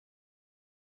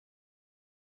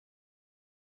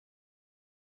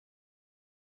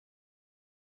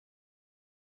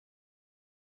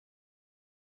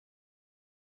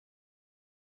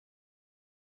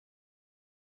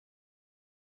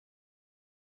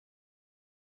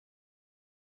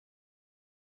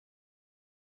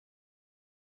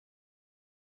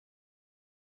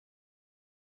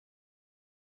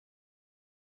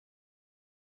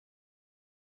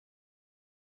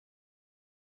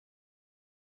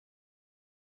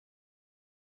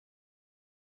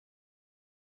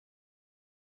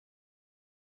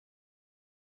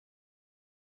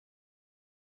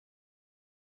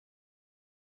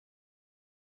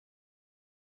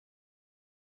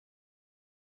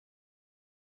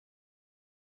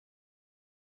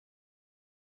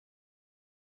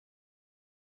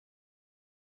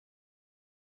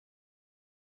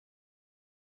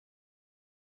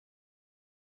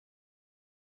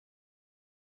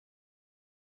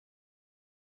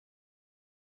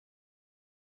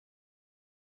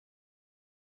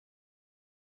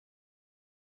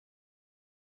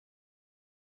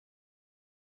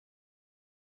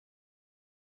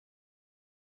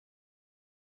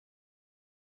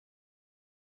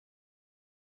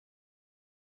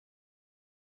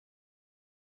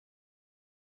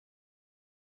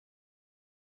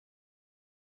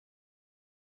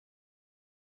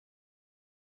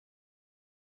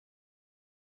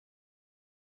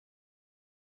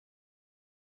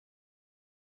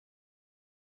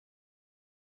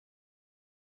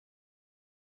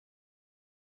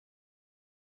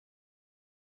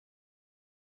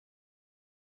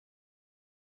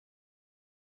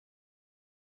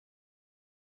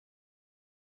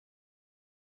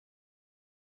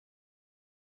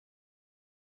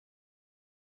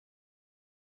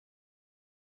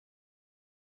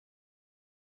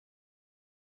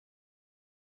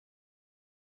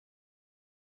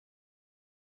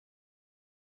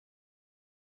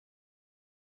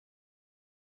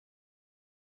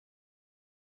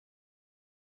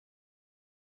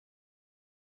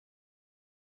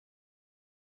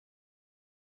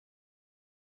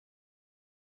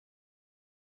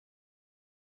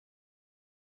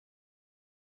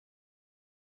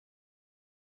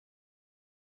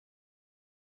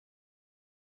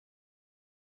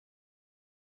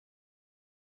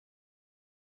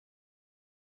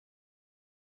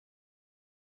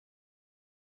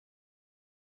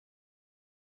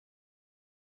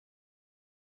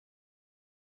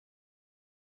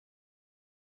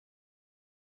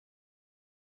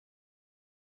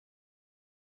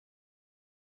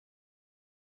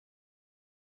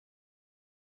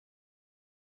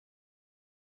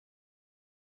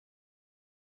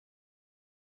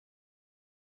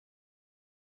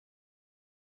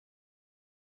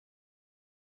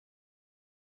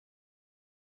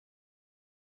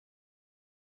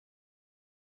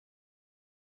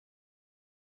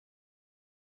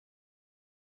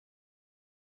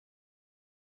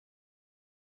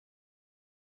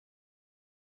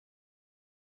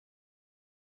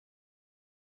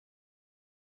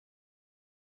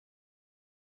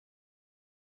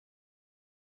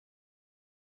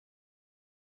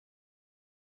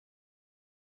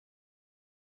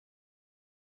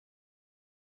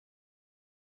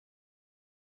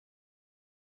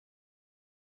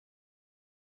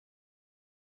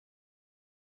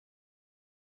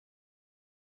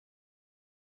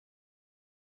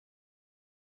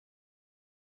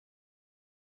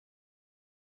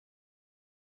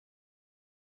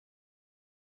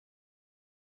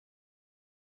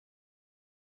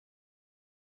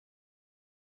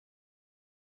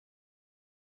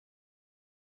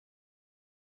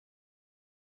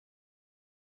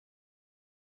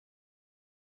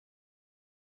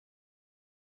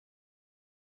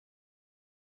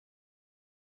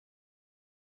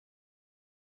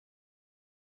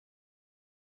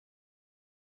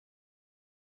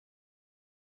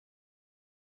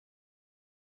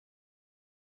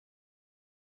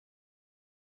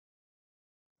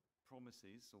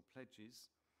promises or pledges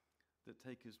that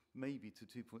take us maybe to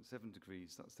 2.7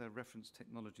 degrees. That's their reference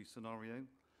technology scenario.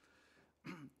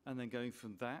 And then going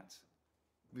from that,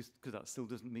 because that still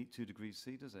doesn't meet 2 degrees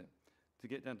C, does it? To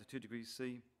get down to 2 degrees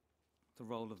C, the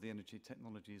role of the energy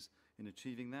technologies in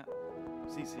achieving that.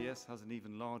 CCS has an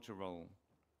even larger role.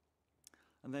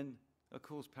 And then, of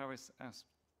course, Paris asked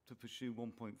to pursue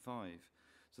 1.5.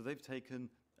 So they've taken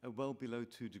a well below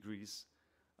 2 degrees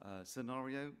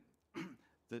scenario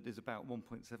that is about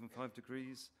 1.75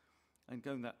 degrees, and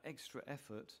going that extra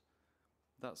effort,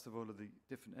 that's the role of the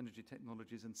different energy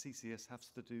technologies, and CCS has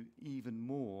to do even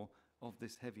more of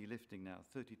this heavy lifting now,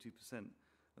 32%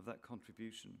 of that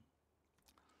contribution.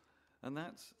 And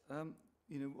that's,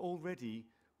 already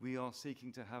we are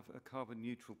seeking to have a carbon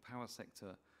neutral power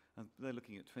sector, and they're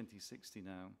looking at 2060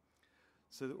 now.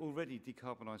 So already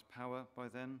decarbonised power by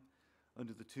then,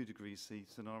 under the 2 degrees C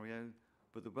scenario,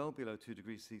 but the well below 2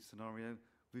 degrees C scenario,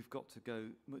 we've got to go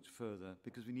much further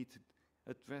because we need to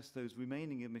address those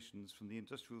remaining emissions from the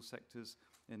industrial sectors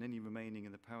and any remaining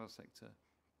in the power sector.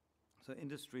 So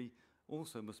industry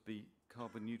also must be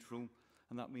carbon neutral,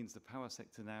 and that means the power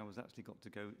sector now has actually got to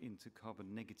go into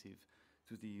carbon negative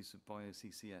through the use of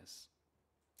bio-CCS.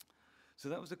 So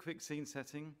that was a quick scene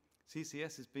setting.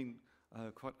 CCS has been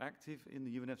quite active in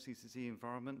the UNFCCC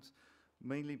environment,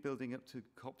 mainly building up to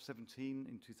COP17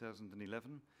 in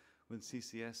 2011, when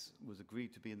CCS was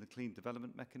agreed to be in the Clean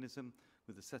Development Mechanism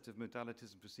with a set of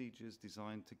modalities and procedures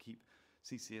designed to keep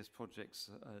CCS projects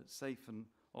safe and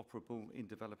operable in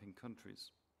developing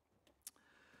countries.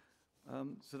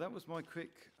 So that was my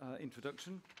quick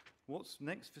introduction. What's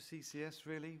next for CCS,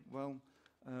 really? Well,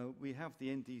 we have the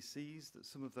NDCs, that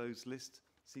some of those list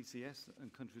CCS,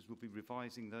 and countries will be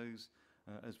revising those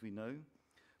as we know.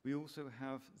 We also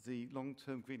have the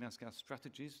long-term greenhouse gas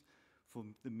strategies for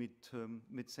the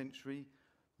mid-century.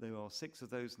 There are 6 of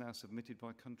those now submitted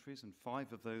by countries, and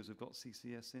 5 of those have got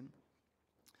CCS in.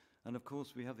 And of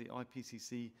course, we have the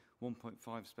IPCC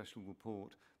 1.5 special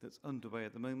report that's underway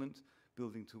at the moment,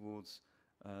 building towards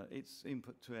its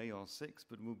input to AR6,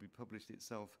 but will be published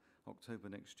itself October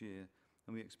next year.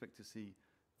 And we expect to see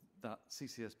that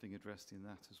CCS being addressed in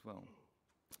that as well.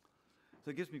 So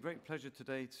it gives me great pleasure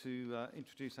today to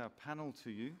introduce our panel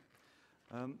to you.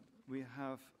 We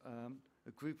have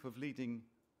a group of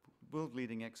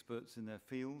world-leading experts in their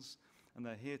fields, and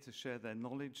they're here to share their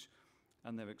knowledge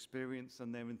and their experience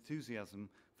and their enthusiasm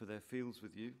for their fields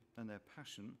with you and their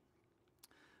passion.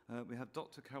 We have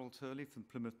Dr. Carol Turley from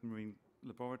Plymouth Marine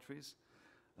Laboratories.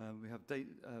 We have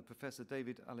Professor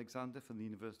David Alexander from the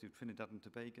University of Trinidad and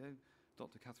Tobago,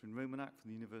 Dr. Katherine Romanak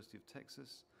from the University of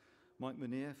Texas, Mike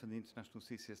Monea from the International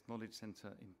CCS Knowledge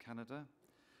Centre in Canada,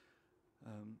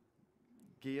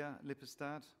 Geir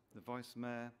Lippestad, the Vice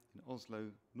Mayor in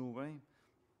Oslo, Norway,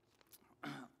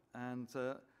 and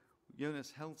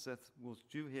Jonas Helseth was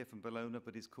due here from Bellona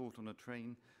but is caught on a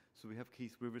train, so we have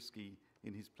Keith Wirisky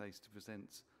in his place to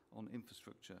present on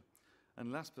infrastructure.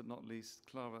 And last but not least,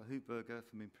 Clara Heuberger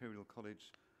from Imperial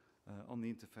College on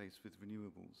the interface with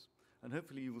renewables. And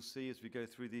hopefully you will see as we go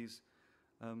through these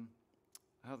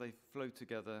how they flow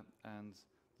together and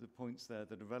the points there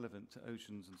that are relevant to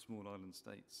oceans and small island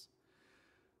states.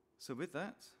 So with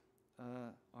that,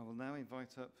 I will now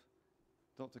invite up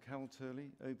Dr. Carol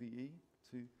Turley, OBE,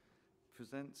 to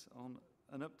present on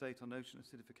an update on ocean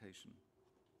acidification.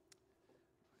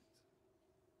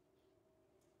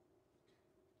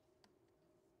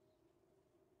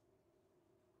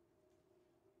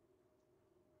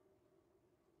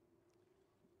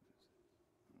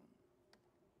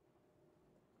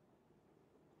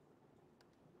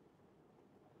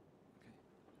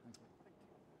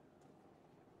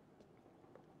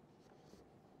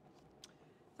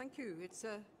 Thank you. It's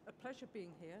a pleasure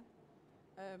being here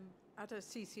at a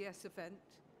CCS event,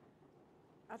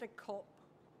 at a COP,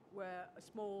 where a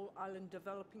small island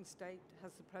developing state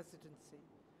has the presidency.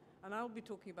 And I'll be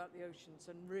talking about the oceans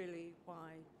and really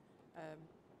why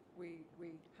we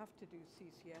have to do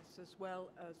CCS as well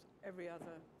as every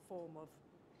other form of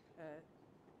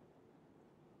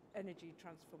energy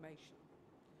transformation.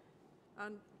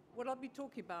 And what I'll be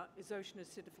talking about is ocean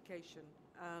acidification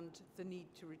and the need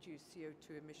to reduce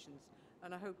CO2 emissions.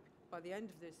 And I hope by the end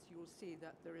of this, you will see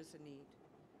that there is a need.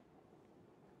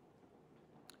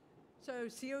 So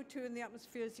CO2 in the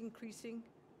atmosphere is increasing.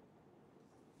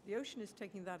 The ocean is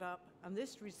taking that up, and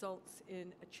this results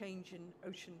in a change in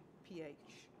ocean pH.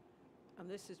 And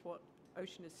this is what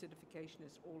ocean acidification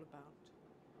is all about.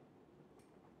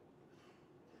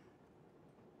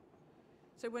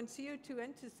 So when CO2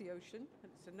 enters the ocean,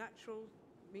 and it's a natural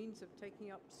means of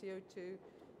taking up CO2,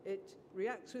 it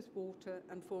reacts with water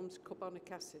and forms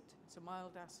carbonic acid. It's a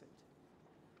mild acid.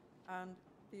 And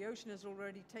the ocean has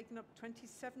already taken up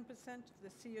 27% of the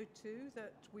CO2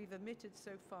 that we've emitted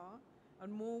so far,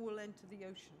 and more will enter the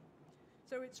ocean.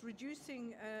 So it's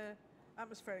reducing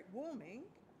atmospheric warming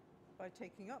by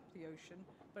taking up the ocean,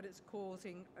 but it's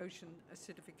causing ocean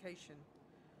acidification.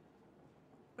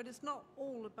 But it's not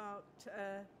all about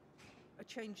a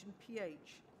change in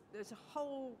pH. There's a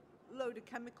whole load of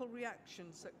chemical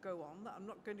reactions that go on that I'm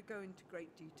not going to go into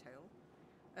great detail.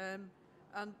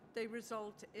 And they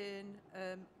result in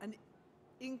an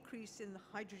increase in the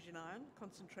hydrogen ion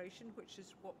concentration, which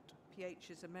is what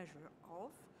pH is a measure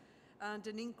of, and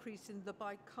an increase in the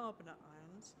bicarbonate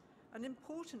ions, and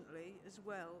importantly as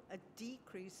well, a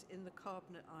decrease in the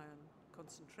carbonate ion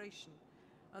concentration.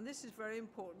 And this is very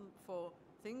important for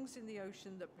things in the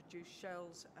ocean that produce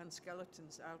shells and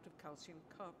skeletons out of calcium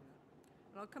carbonate.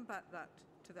 And I'll come back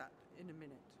to that in a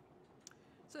minute.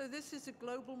 So this is a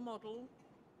global model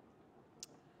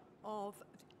of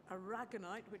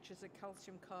aragonite, which is a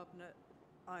calcium carbonate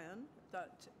ion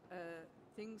that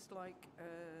things like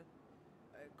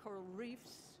coral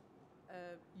reefs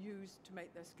use to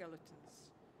make their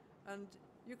skeletons. And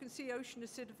you can see ocean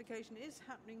acidification is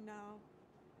happening now,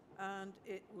 and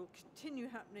it will continue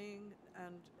happening,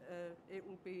 and it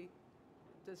will be,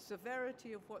 the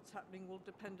severity of what's happening will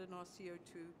depend on our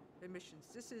CO2 emissions.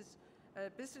 This is a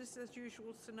business as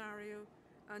usual scenario,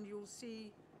 and you'll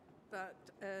see that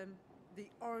the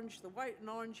white and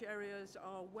orange areas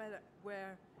are where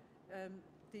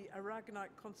the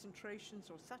aragonite concentrations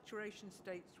or saturation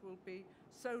states will be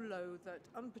so low that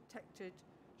unprotected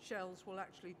shells will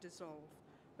actually dissolve.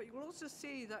 But you'll also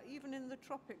see that even in the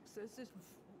tropics, there's this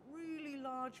really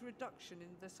large reduction in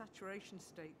the saturation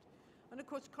state. And of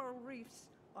course, coral reefs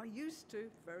are used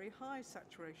to very high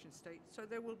saturation states, so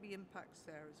there will be impacts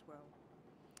there as well.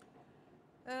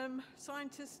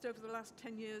 Scientists over the last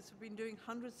 10 years have been doing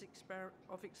hundreds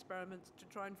of experiments to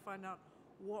try and find out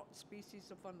what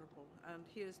species are vulnerable. And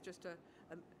here's just a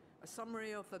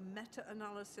summary of a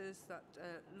meta-analysis that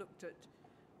looked at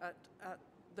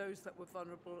those that were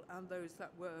vulnerable and those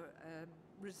that were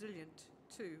resilient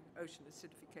to ocean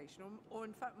acidification, or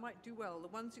in fact might do well. The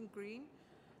ones in green,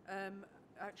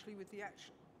 actually with the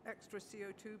extra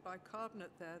CO2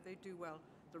 bicarbonate there, they do well.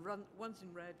 The ones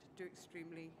in red do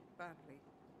extremely badly.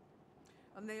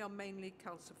 And they are mainly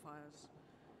calcifiers.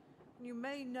 And you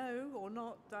may know or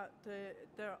not that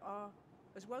there are,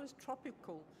 as well as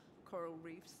tropical coral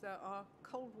reefs, there are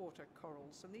cold water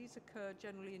corals, and these occur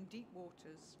generally in deep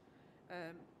waters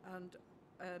and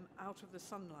out of the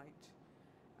sunlight.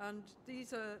 And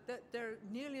these are, they're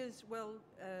nearly as well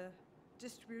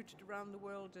distributed around the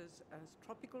world as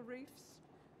tropical reefs.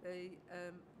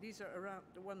 These are around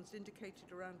the ones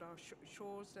indicated around our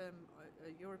shores,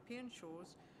 European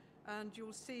shores, and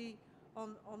you'll see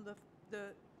on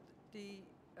the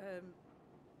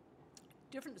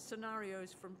different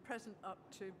scenarios from present up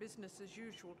to business as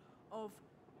usual of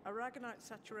aragonite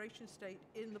saturation state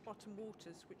in the bottom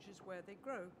waters, which is where they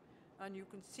grow. And you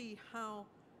can see how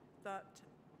that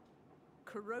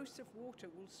corrosive water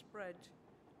will spread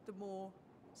the more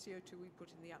CO2 we put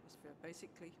in the atmosphere,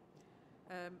 basically.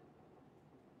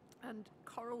 And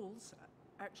corals,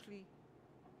 actually,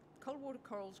 cold water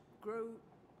corals grow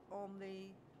on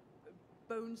the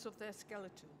bones of their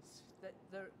skeletons.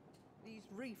 These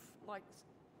reef-like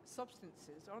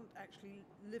substances aren't actually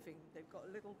living. They've got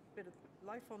a little bit of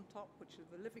life on top, which are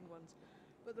the living ones,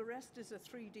 but the rest is a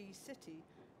 3D city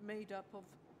made up of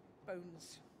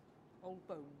bones, old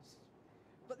bones.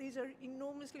 But these are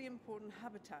enormously important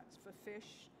habitats for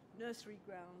fish, nursery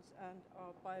grounds, and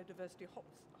our biodiversity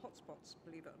hotspots,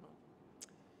 believe it or not.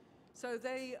 So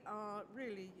they are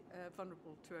really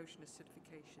vulnerable to ocean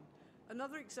acidification.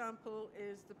 Another example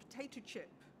is the potato chip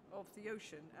of the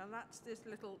ocean, and that's this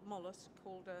little mollusk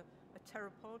called a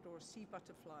pteropod or a sea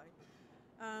butterfly.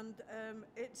 And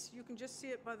you can just see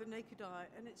it by the naked eye,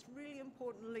 and it's a really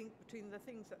important link between the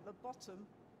things at the bottom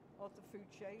of the food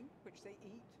chain, which they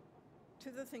eat, to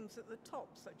the things at the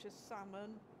top, such as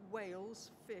salmon,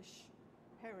 whales, fish,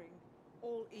 herring,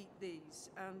 all eat these.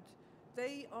 And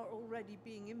they are already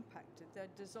being impacted. They're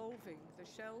dissolving. The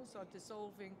shells are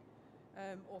dissolving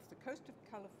off the coast of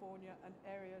California and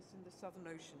areas in the Southern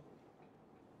Ocean.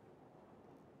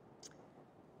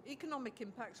 Economic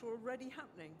impacts are already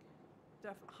happening.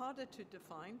 They're harder to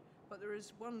define, but there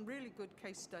is one really good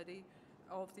case study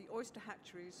of the oyster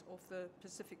hatcheries of the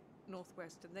Pacific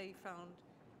Northwest, and they found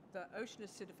that ocean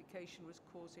acidification was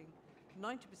causing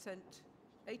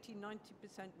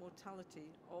 80-90%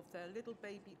 mortality of their little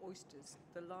baby oysters,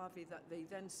 the larvae that they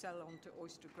then sell on to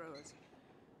oyster growers.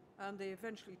 And they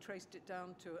eventually traced it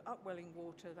down to upwelling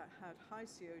water that had high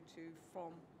CO2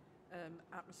 from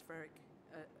atmospheric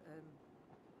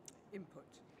input.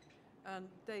 And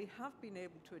they have been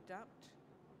able to adapt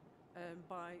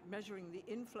by measuring the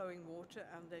inflowing water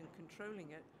and then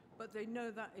controlling it, but they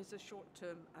know that is a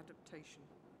short-term adaptation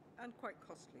and quite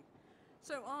costly.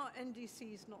 So our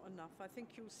NDC is not enough. I think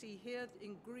you'll see here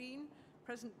in green,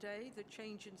 present day, the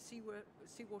change in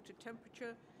seawater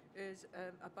temperature is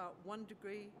about 1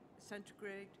 degree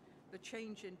centigrade. The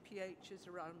change in pH is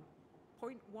around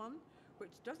 0.1, which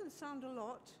doesn't sound a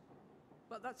lot,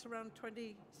 but that's around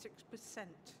 26%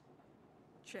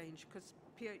 change because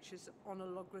pH is on a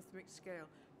logarithmic scale.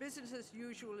 Business as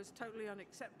usual is totally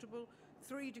unacceptable.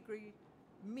 3 degree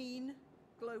mean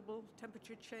global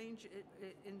temperature change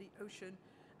in the ocean,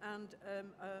 and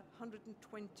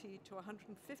 120 to 150%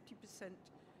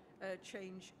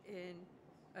 change in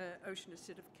ocean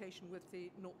acidification with the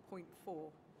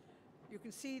 0.4. You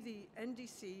can see the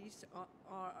NDCs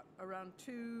are around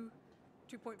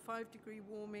 2.5 degree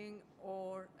warming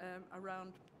or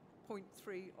around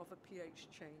 0.3 of a pH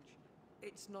change.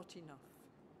 It's not enough.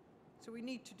 So we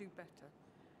need to do better.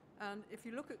 And if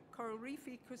you look at coral reef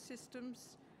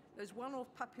ecosystems, there's one off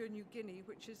Papua New Guinea,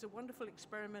 which is a wonderful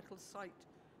experimental site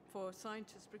for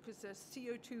scientists because there's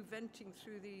CO2 venting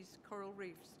through these coral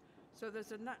reefs. So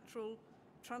there's a natural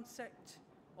transect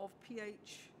of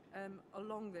pH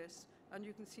along this, and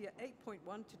you can see at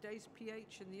 8.1, today's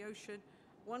pH in the ocean,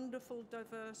 wonderful,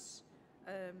 diverse,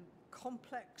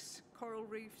 complex coral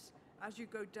reefs. As you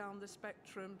go down the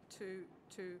spectrum to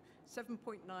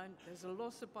 7.9, there's a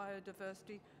loss of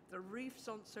biodiversity. The reefs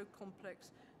aren't so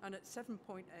complex, and at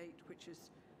 7.8, which is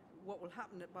what will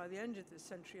happen by the end of the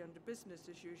century under business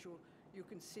as usual, you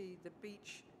can see the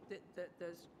beach, that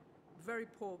there's very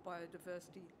poor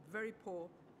biodiversity, very poor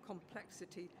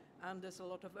complexity, and there's a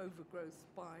lot of overgrowth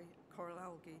by coral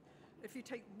algae. If you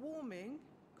take warming,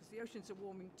 because the oceans are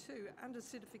warming too, and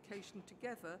acidification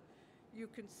together, you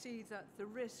can see that the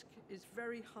risk is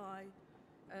very high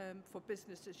for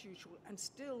business as usual, and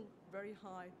still very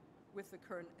high with the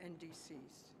current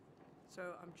NDCs.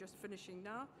 So I'm just finishing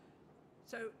now.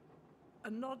 So a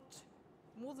nod,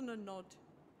 more than a nod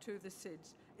to the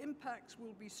SIDS. Impacts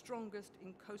will be strongest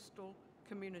in coastal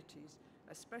communities,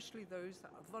 especially those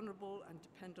that are vulnerable and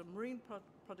depend on marine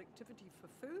productivity for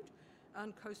food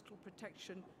and coastal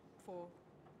protection for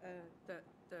their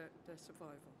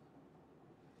survival.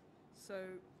 So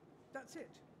that's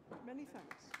it. Many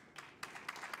thanks.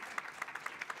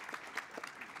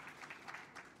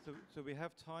 So we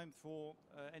have time for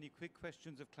any quick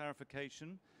questions of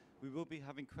clarification. We will be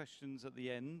having questions at the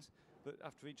end, but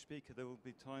after each speaker there will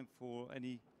be time for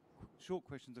any short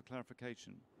questions of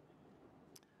clarification.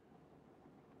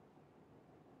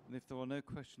 And if there are no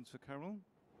questions for Carol?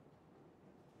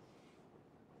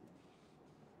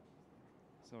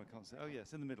 Sorry, I can't see. Oh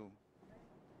yes, in the middle.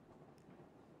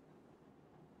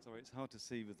 Sorry, it's hard to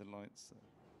see with the lights. So.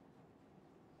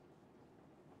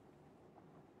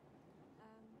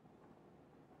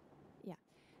 Yeah,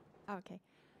 okay.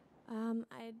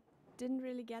 I didn't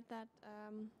really get that,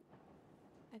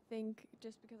 I think,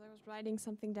 just because I was writing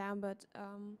something down, but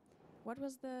what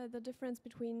was the difference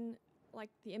between like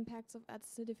the impacts of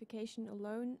acidification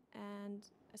alone and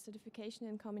acidification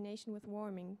in combination with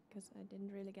warming? Because I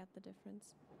didn't really get the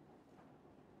difference.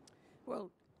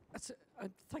 Well,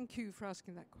 thank you for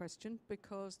asking that question,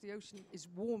 because the ocean is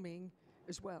warming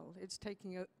as well. It's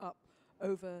taking up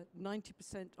over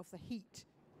 90% of the heat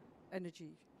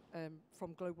energy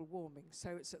from global warming. So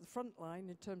it's at the front line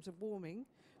in terms of warming,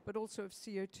 but also of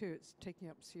CO2. It's taking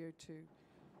up CO2.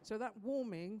 So that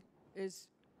warming is,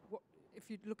 what,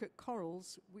 if you look at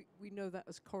corals, we know that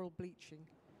as coral bleaching.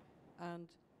 And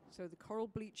so the coral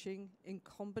bleaching in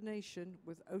combination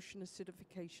with ocean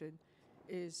acidification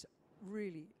is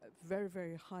really a very,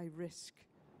 very high risk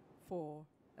for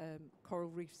coral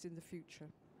reefs in the future.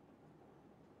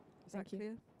 Is that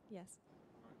clear? Yes.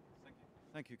 Right.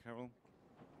 Thank you, Carol.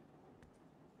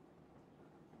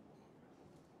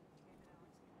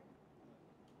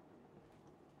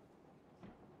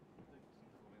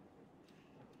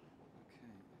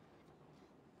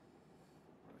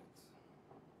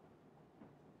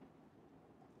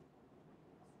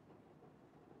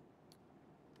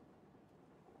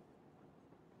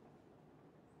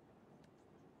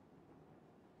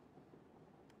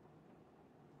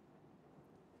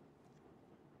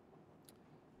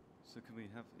 So can we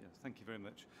have, yes, thank you very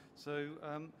much. So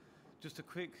just a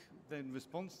quick then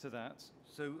response to that.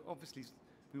 So obviously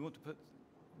we want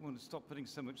to stop putting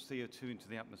so much CO2 into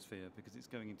the atmosphere because it's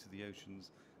going into the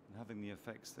oceans and having the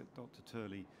effects that Dr.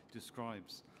 Turley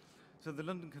describes. So the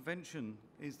London Convention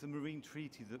is the marine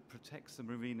treaty that protects the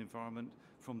marine environment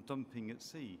from dumping at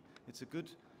sea. It's a good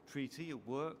treaty. It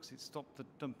works. It stopped the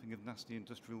dumping of nasty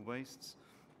industrial wastes.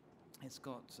 It's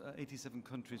got 87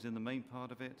 countries in the main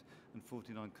part of it and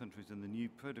 49 countries in the new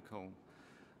protocol.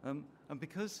 And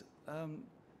because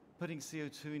putting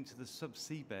CO2 into the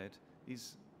sub-seabed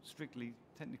is strictly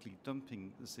technically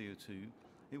dumping the CO2,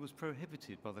 it was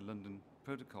prohibited by the London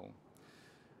Protocol.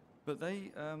 But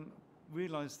they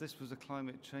realized this was a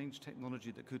climate change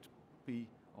technology that could be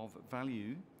of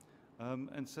value,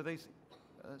 and so they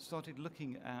started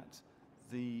looking at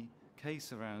the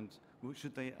case around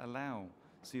should they allow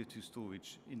CO2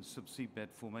 storage in sub-seabed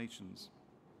formations.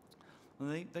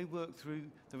 And they work through,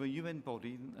 they're a UN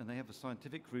body, and they have a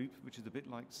scientific group, which is a bit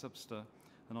like Substa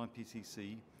and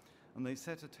IPCC, and they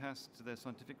set a task to their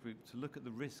scientific group to look at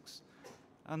the risks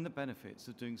and the benefits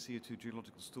of doing CO2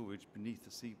 geological storage beneath the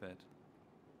seabed.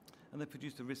 And they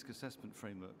produced a risk assessment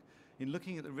framework. In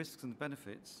looking at the risks and the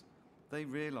benefits, they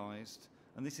realized,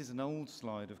 and this is an old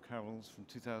slide of Carol's from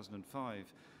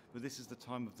 2005, but this is the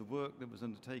time of the work that was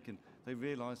undertaken, they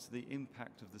realized the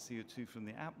impact of the CO2 from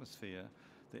the atmosphere,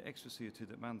 the extra CO2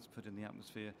 that man's put in the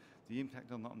atmosphere, the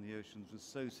impact on that on the oceans was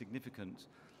so significant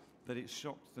that it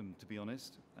shocked them, to be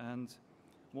honest. And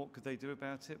what could they do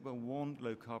about it? Well, one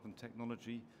low carbon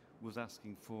technology was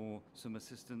asking for some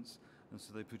assistance, and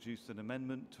so they produced an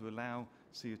amendment to allow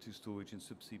CO2 storage in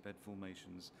subseabed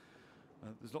formations.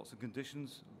 There's lots of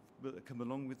conditions that come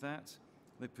along with that.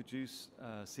 They produce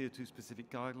CO2 specific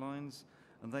guidelines,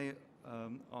 and they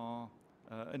are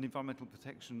an environmental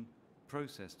protection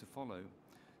process to follow.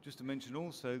 Just to mention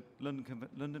also,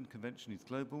 London Convention is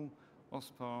global,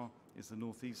 OSPAR is the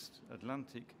Northeast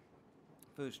Atlantic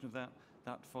version of that.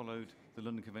 That followed the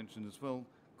London Convention as well,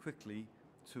 quickly,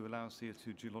 to allow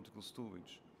CO2 geological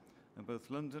storage. And both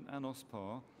London and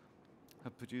OSPAR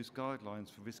have produced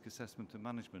guidelines for risk assessment and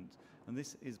management. And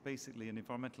this is basically an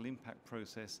environmental impact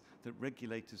process that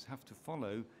regulators have to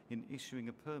follow in issuing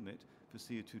a permit for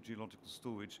CO2 geological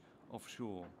storage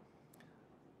offshore.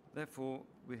 Therefore,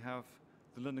 we have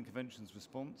the London Convention's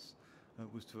response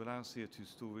was to allow CO2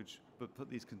 storage, but put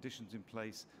these conditions in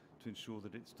place to ensure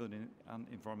that it's done in an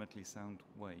environmentally sound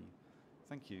way.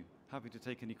 Thank you. Happy to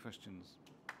take any questions.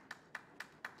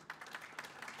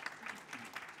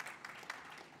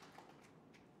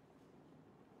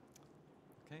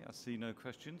 Okay, I see no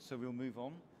questions, so we'll move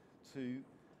on to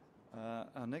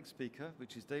our next speaker,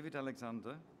 which is David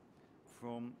Alexander,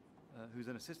 from, who's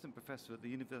an assistant professor at the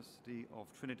University of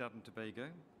Trinidad and Tobago,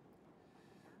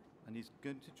 and he's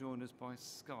going to join us by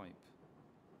Skype.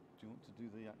 Do you want to do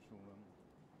the actual...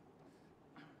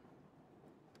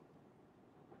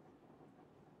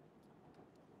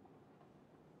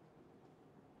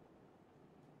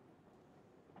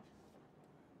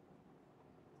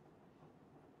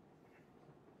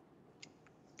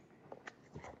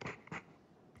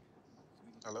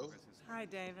 Hello. Hi,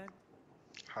 David.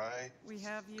 Hi. We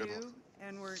have you,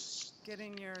 and we're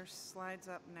getting your slides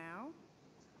up now.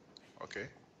 Okay.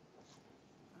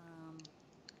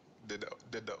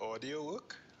 Did the audio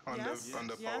work on the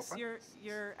yes, PowerPoint?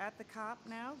 you're at the COP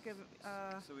now.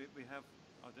 So we have,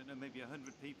 I don't know, maybe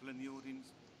 100 people in the audience,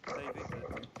 David,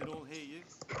 that can all hear you.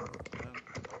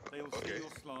 They will see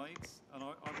your slides, and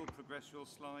I will progress your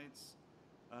slides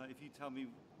if you tell me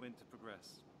when to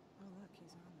progress. Oh, look,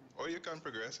 he's on there. Or you can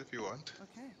progress if you want.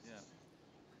 Okay. Yeah.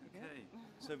 Okay.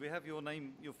 So we have your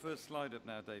name, your first slide up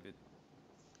now, David.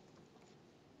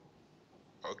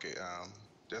 Okay.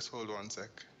 Just hold one sec.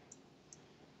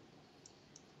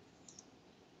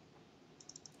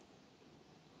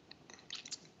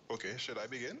 Okay. Should I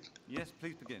begin? Yes,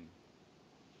 please begin.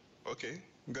 Okay.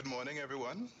 Good morning,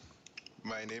 everyone.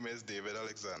 My name is David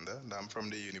Alexander, and I'm from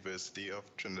the University of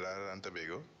Trinidad and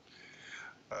Tobago.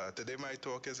 Today my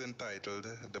talk is entitled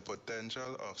The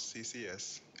Potential of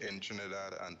CCS in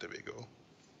Trinidad and Tobago.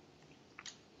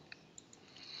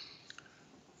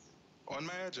 On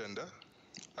my agenda,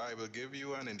 I will give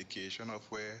you an indication of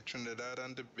where Trinidad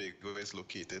and Tobago is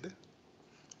located,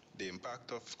 the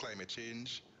impact of climate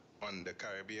change on the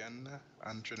Caribbean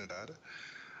and Trinidad,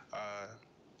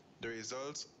 the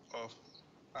results of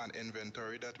an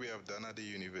inventory that we have done at the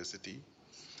university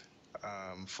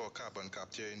for carbon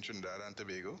capture in Trinidad and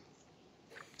Tobago,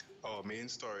 our main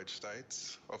storage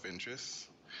sites of interest,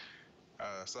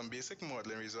 some basic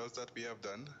modeling results that we have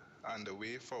done, and the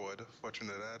way forward for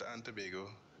Trinidad and Tobago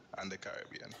and the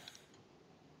Caribbean.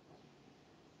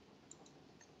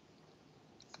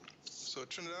 So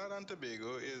Trinidad and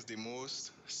Tobago is the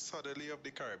most southerly of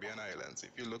the Caribbean islands.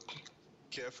 If you look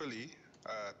carefully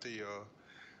to your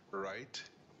right,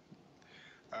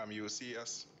 you will see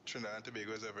as Trinidad and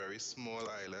Tobago is a very small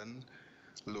island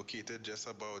located just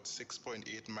about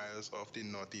 6.8 miles off the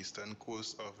northeastern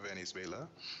coast of Venezuela.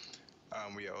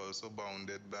 We are also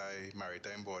bounded by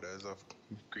maritime borders of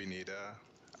Grenada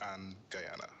and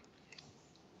Guyana.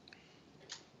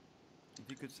 If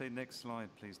you could say next slide,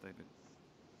 please, David.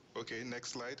 Okay,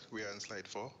 next slide. We are on slide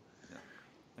 4. Yeah,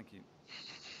 thank you.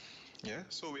 Yeah,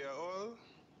 so we are all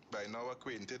by now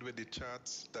acquainted with the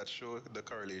charts that show the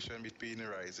correlation between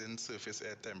rising surface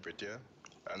air temperature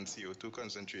and CO2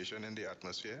 concentration in the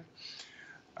atmosphere.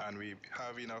 And we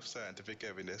have enough scientific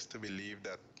evidence to believe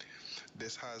that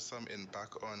this has some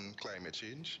impact on climate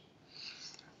change.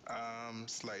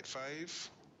 Slide 5.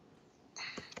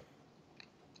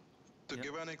 To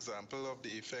give an example of the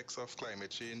effects of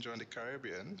climate change on the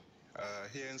Caribbean,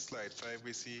 here in slide 5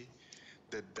 we see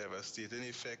the devastating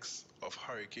effects of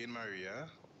Hurricane Maria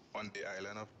on the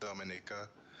island of Dominica.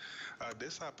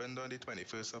 This happened on the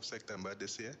 21st of September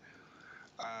this year,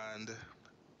 and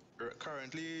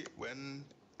currently when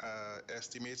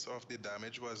estimates of the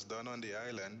damage was done on the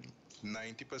island,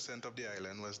 90% of the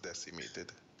island was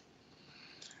decimated.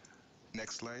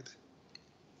 Next slide.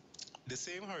 The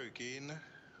same hurricane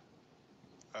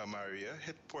Maria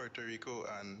hit Puerto Rico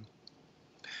and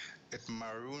it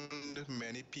marooned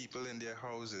many people in their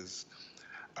houses.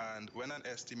 And when an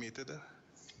estimated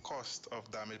cost of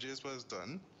damages was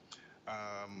done,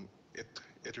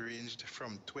 it ranged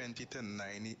from 20 to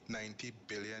 90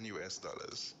 billion US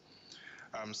dollars.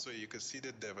 So you could see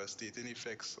the devastating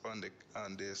effects on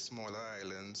the smaller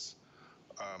islands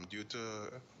due to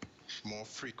more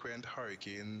frequent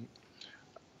hurricane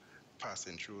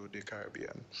passing through the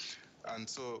Caribbean. And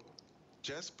so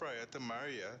just prior to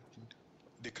Maria,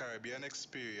 the Caribbean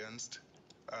experienced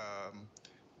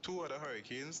 2 other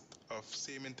hurricanes of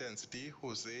same intensity,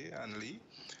 Jose and Lee.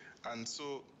 And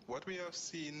so what we have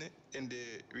seen in the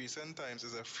recent times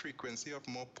is a frequency of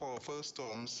more powerful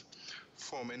storms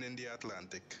forming in the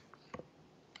Atlantic.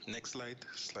 Next slide,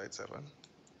 slide 7.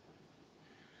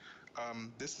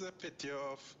 This is a picture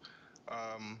of,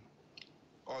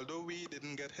 although we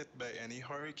didn't get hit by any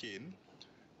hurricane,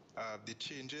 the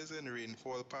changes in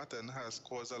rainfall pattern has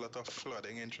caused a lot of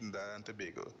flooding in Trinidad and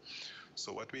Tobago.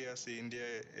 So what we are seeing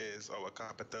there is our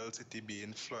capital city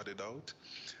being flooded out,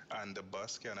 and the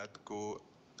bus cannot go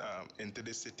into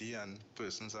the city, and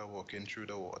persons are walking through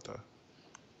the water.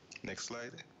 Next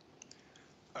slide.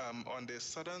 On the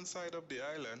southern side of the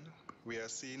island, we are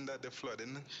seeing that the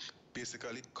flooding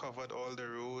basically covered all the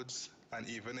roads and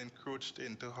even encroached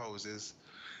into houses.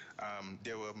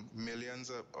 There were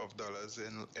millions of dollars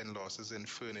in losses in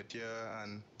furniture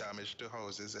and damage to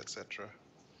houses, etc.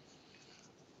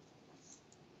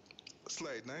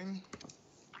 Slide 9.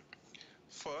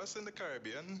 For us in the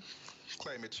Caribbean,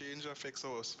 climate change affects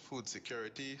our food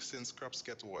security since crops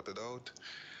get watered out,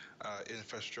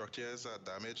 infrastructures are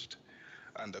damaged,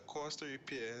 and the cost to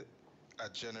repair are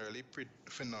generally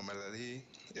phenomenally.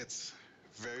 It's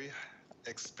very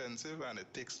expensive and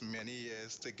it takes many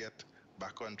years to get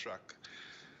back on track.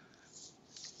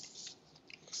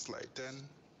 Slide 10.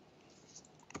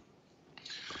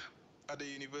 At the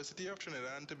University of Trinidad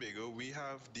and Tobago, we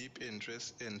have deep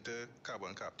interest into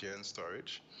carbon capture and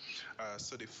storage.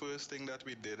 So the first thing that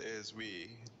we did is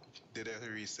we did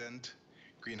a recent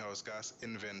greenhouse gas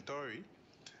inventory,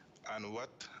 and what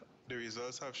the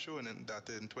results have shown that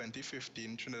in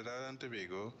 2015, Trinidad and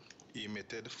Tobago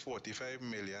emitted 45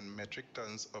 million metric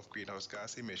tons of greenhouse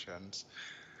gas emissions,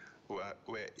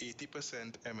 where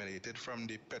 80% emanated from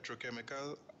the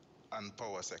petrochemical and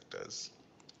power sectors.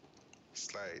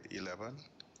 Slide 11.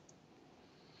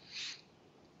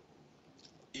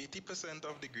 80%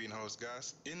 of the greenhouse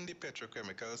gas in the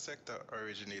petrochemical sector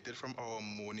originated from our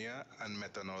ammonia and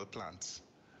methanol plants.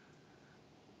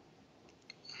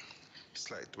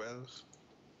 Slide 12.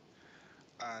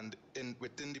 And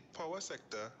within the power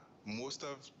sector, most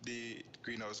of the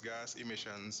greenhouse gas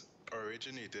emissions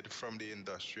originated from the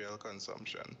industrial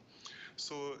consumption.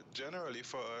 So generally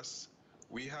for us,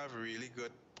 we have really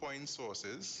good point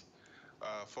sources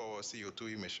for our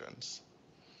CO2 emissions.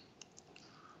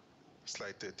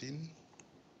 Slide 13.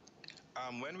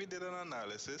 When we did an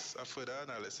analysis, a further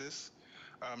analysis,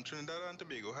 Trinidad and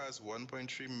Tobago has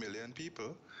 1.3 million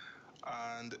people,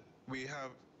 and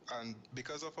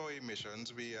because of our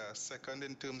emissions, we are second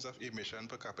in terms of emission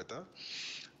per capita,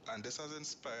 and this has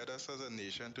inspired us as a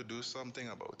nation to do something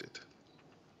about it.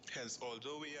 Hence,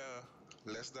 although we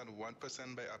are less than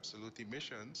 1% by absolute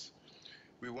emissions,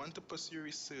 we want to pursue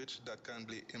research that can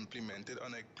be implemented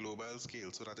on a global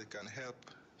scale so that it can help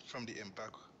from the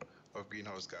impact of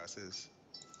greenhouse gases.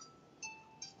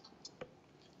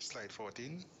 Slide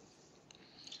 14.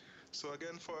 So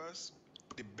again, for us,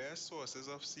 the best sources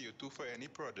of CO2 for any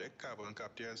project, carbon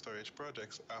capture and storage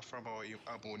projects, are from our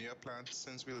ammonia plants,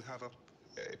 since we'll have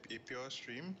a pure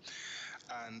stream,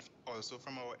 and also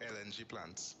from our LNG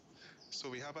plants. So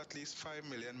we have at least 5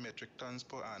 million metric tons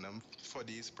per annum for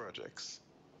these projects.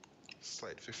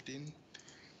 Slide 15.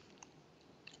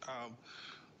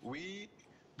 We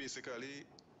basically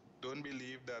don't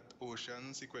believe that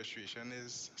ocean sequestration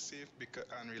is safe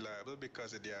and reliable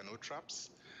because there are no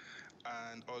traps.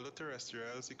 And although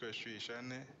terrestrial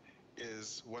sequestration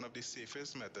is one of the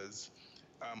safest methods,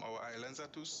 our islands are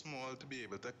too small to be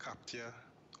able to capture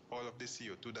all of the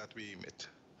CO2 that we emit.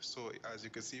 So as you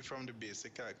can see from the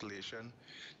basic calculation,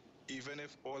 even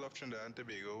if all of Trinidad and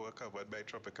Tobago were covered by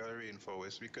tropical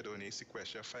rainforests, we could only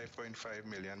sequester 5.5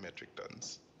 million metric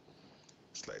tons.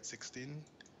 Slide 16.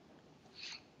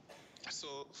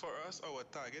 So for us, our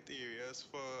target areas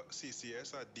for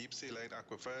CCS are deep saline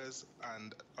aquifers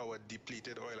and our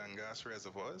depleted oil and gas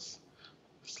reservoirs.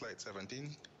 Slide 17.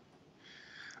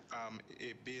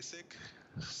 A basic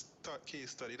case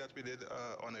study that we did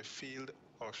on a field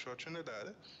offshore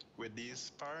Trinidad with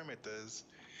these parameters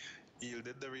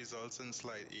yielded the results in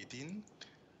slide 18,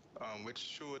 which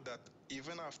showed that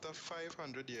even after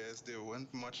 500 years, there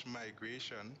weren't much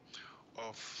migration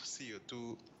of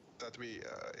CO2 that we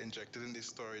injected in the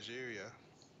storage area.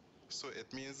 So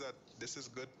it means that this is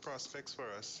good prospects for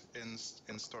us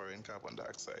in storing carbon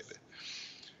dioxide.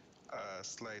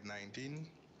 Slide 19.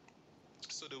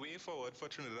 So the way forward for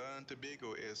Trinidad and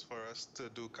Tobago is for us to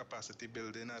do capacity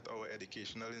building at our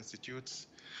educational institutes.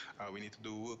 We need to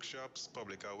do workshops,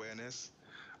 public awareness.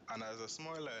 And as a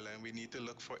small island, we need to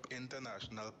look for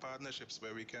international partnerships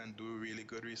where we can do really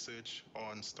good research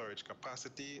on storage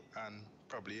capacity and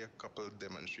probably a couple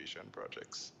demonstration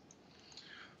projects.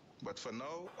 But for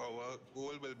now, our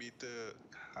goal will be to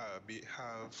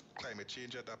have climate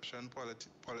change adaptation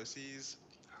policies,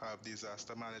 have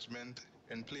disaster management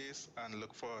in place, and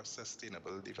look for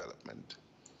sustainable development.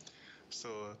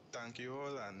 So thank you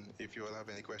all, and if you all have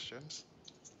any questions.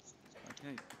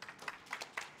 Okay.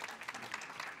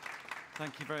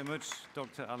 Thank you very much,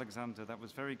 Dr. Alexander. That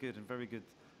was very good and very good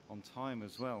on time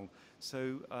as well.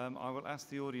 So I will ask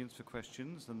the audience for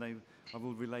questions, and I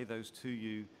will relay those to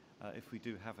you if we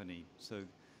do have any. So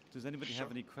does anybody have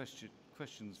any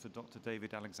questions for Dr.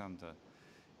 David Alexander?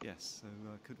 Yes, so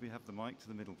could we have the mic to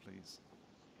the middle, please?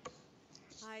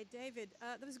 Hi, David.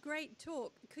 That was a great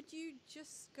talk. Could you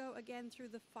just go again through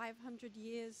the 500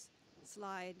 years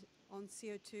slide on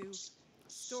CO2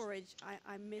 storage?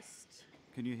 I missed.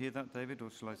 Can you hear that, David, or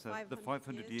shall I say the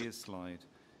 500 years slide?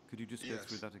 Could you just go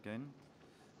through that again?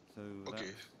 So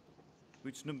okay.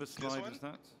 Which number slide was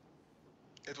that?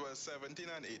 It was 17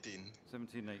 and 18.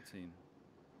 17 and 18.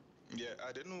 Yeah,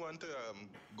 I didn't want to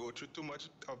go through too much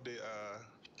of the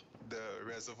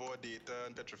reservoir data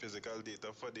and petrophysical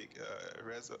data for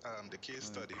the case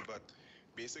study, but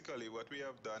basically what we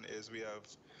have done is we have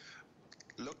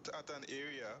looked at an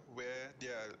area where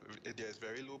there's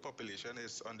very low population.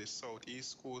 Is on the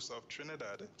southeast coast of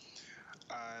Trinidad,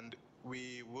 and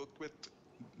we worked with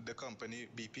the company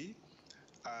BP,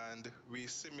 and we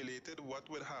simulated what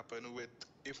would happen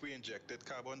if we injected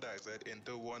carbon dioxide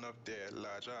into one of their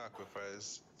larger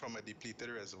aquifers from a depleted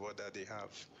reservoir that they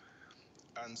have.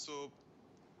 And so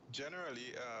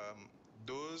generally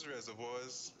those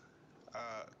reservoirs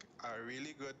are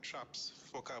really good traps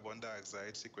for carbon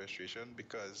dioxide sequestration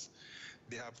because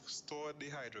they have stored the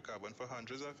hydrocarbon for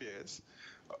hundreds of years,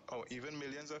 or even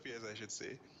millions of years, I should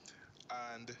say.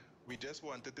 And we just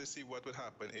wanted to see what would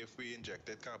happen if we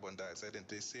injected carbon dioxide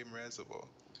into the same reservoir.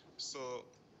 So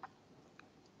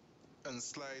on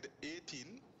slide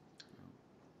 18,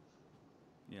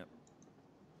 yep.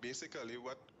 Basically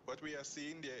what we are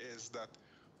seeing there is that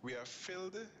we have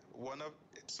filled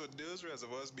so those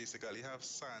reservoirs basically have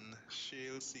sand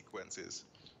shale sequences.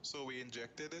 So we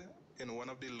injected in one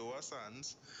of the lower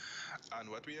sands, and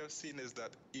what we have seen is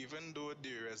that even though the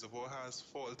reservoir has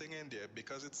faulting in there,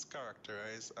 because it's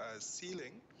characterized as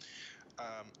sealing,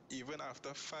 even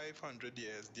after 500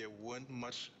 years, there weren't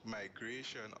much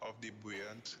migration of the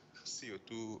buoyant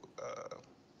CO2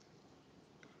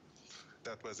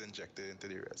 that was injected into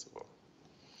the reservoir.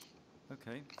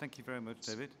 Okay, thank you very much,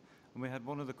 David. And we had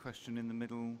one other question in the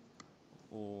middle,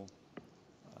 or,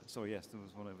 sorry, yes, there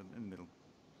was one over in the middle.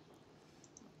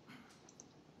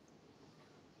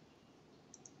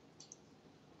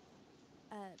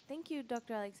 Thank you,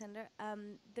 Dr. Alexander.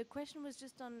 The question was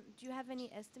just on, do you have any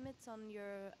estimates on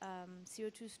your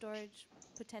CO2 storage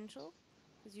potential?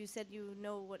 Because you said you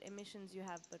know what emissions you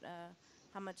have, but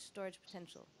how much storage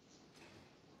potential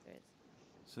there is?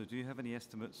 So do you have any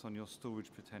estimates on your storage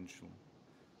potential?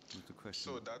 was the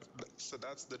question. So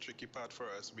that's the tricky part for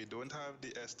us. We don't have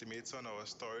the estimates on our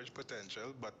storage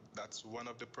potential, but that's one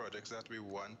of the projects that we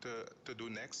want to do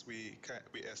next. We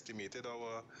estimated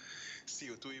our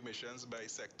CO2 emissions by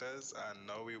sectors, and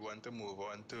now we want to move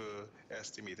on to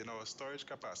estimating our storage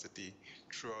capacity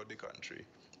throughout the country,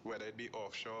 whether it be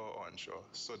offshore or onshore.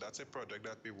 So that's a project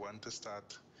that we want to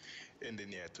start in the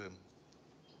near term.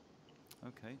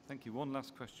 Okay, thank you. One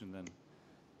last question then.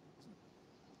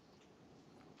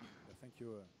 Thank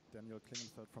you, Daniel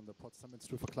Klingenfeld from the Potsdam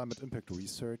Institute for Climate Impact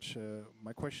Research.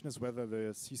 My question is whether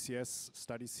the CCS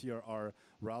studies here are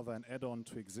rather an add-on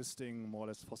to existing, more or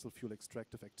less fossil fuel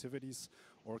extractive activities,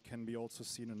 or can be also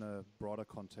seen in a broader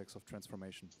context of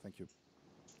transformation. Thank you.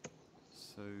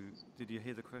 So, did you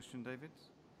hear the question, David?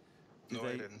 No,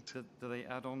 I didn't. Do they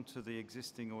add on to the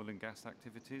existing oil and gas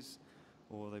activities,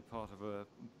 or are they part of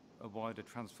a wider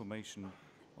transformation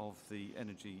of the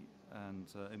energy and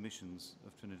emissions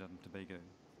of Trinidad and Tobago?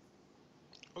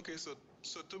 Okay,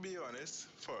 so to be honest,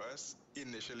 for us,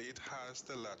 initially it has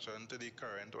to latch on to the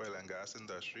current oil and gas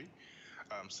industry,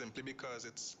 simply because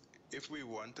if we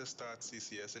want to start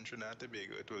CCS in Trinidad and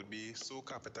Tobago, it will be so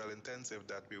capital intensive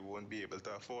that we won't be able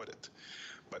to afford it.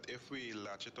 But if we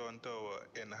latch it onto our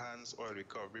enhanced oil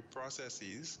recovery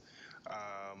processes,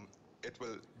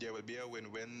 there will be a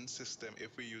win-win system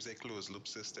if we use a closed loop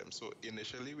system. So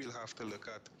initially we'll have to look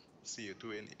at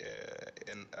CO2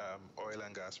 in oil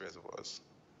and gas reservoirs.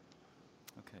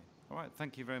 Okay, all right,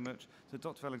 thank you very much. So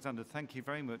Dr. Alexander, thank you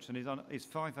very much. And it's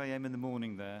 5 a.m. in the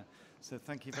morning there, so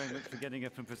thank you very much for getting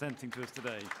up and presenting to us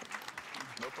today.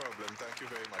 No problem, thank you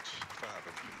very much for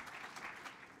having me.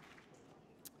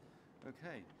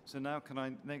 Okay, so now can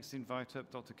I next invite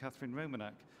up Dr. Katherine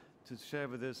Romanak to share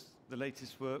with us the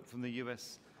latest work from the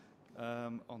US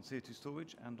on CO2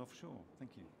 storage and offshore.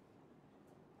 Thank you.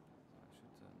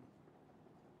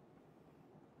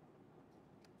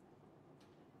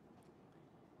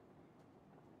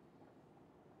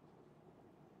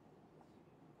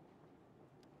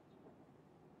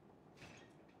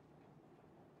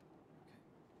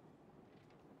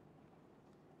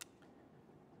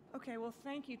 Okay, well,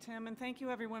 thank you, Tim, and thank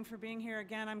you, everyone, for being here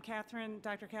again. I'm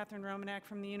Dr. Katherine Romanak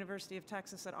from the University of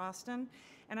Texas at Austin,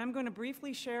 and I'm going to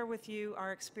briefly share with you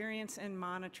our experience in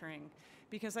monitoring,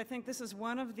 because I think this is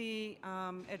one of the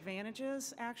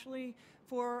advantages, actually,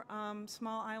 for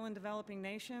small island developing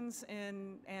nations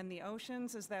and the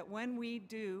oceans, is that when we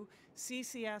do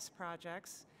CCS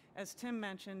projects, as Tim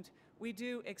mentioned, we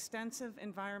do extensive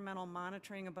environmental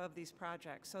monitoring above these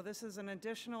projects. So this is an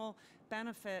additional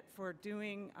benefit for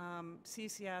doing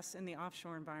CCS in the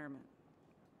offshore environment.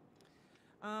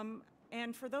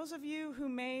 And for those of you who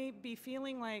may be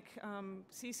feeling like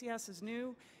CCS is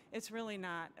new, it's really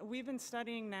not. We've been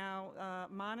studying now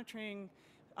monitoring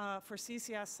for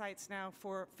CCS sites now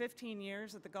for 15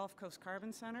 years at the Gulf Coast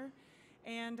Carbon Center.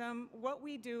 And what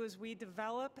we do is we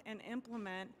develop and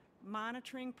implement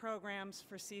monitoring programs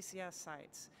for CCS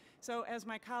sites. So as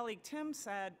my colleague Tim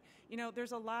said, you know,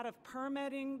 there's a lot of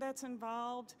permitting that's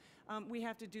involved. We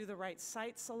have to do the right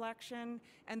site selection.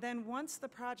 And then once the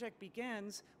project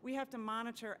begins, we have to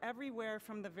monitor everywhere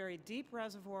from the very deep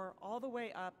reservoir all the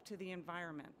way up to the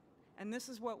environment. And this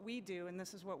is what we do, and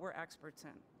this is what we're experts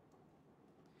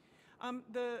in.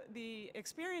 The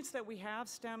experience that we have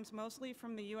stems mostly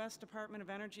from the U.S. Department of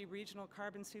Energy Regional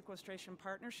Carbon Sequestration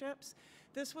Partnerships.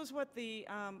 This was what the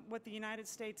United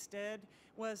States did,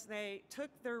 was they took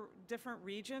their different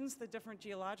regions, the different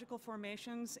geological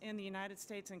formations in the United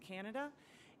States and Canada,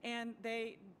 and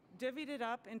they divvied it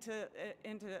up into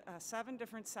 7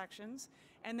 different sections,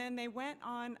 and then they went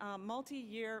on a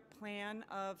multi-year plan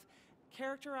of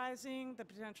characterizing the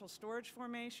potential storage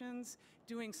formations,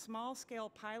 doing small-scale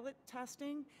pilot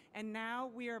testing, and now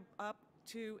we are up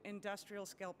to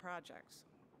industrial-scale projects.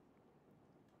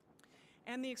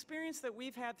 And the experience that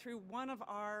we've had through one of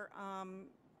our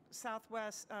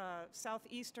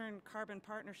southeastern carbon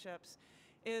partnerships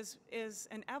is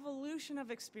an evolution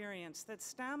of experience that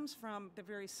stems from the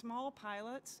very small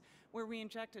pilots where we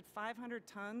injected 500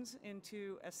 tons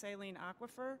into a saline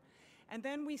aquifer. And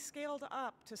then we scaled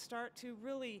up to start to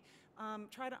really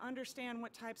try to understand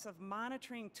what types of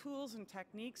monitoring tools and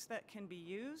techniques that can be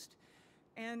used,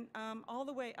 and all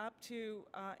the way up to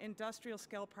industrial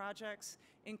scale projects,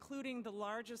 including the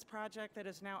largest project that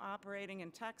is now operating in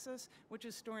Texas, which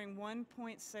is storing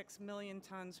 1.6 million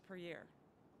tons per year.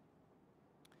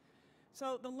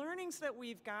 So the learnings that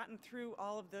we've gotten through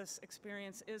all of this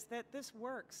experience is that this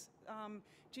works.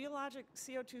 Geologic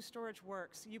CO2 storage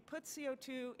works. You put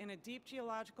CO2 in a deep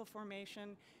geological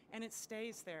formation and it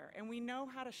stays there. And we know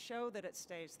how to show that it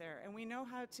stays there. And we know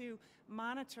how to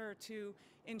monitor to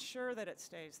ensure that it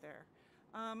stays there.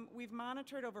 We've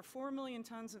monitored over 4 million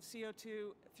tons of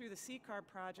CO2 through the SECARB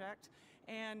project,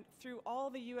 and through all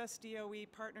the US DOE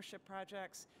partnership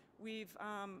projects,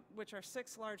 which are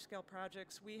 6 large-scale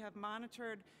projects, we have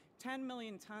monitored 10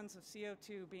 million tons of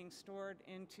CO2 being stored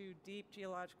into deep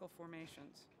geological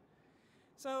formations.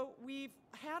 So we've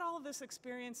had all of this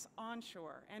experience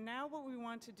onshore, and now what we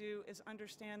want to do is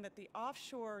understand that the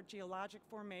offshore geologic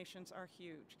formations are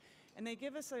huge, and they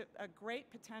give us a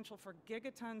great potential for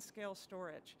gigaton scale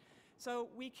storage. So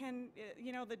we can,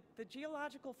 you know, the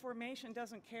geological formation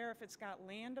doesn't care if it's got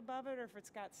land above it or if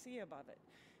it's got sea above it.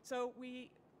 So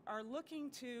we are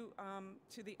looking to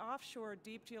the offshore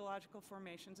deep geological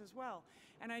formations as well.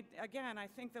 And again, I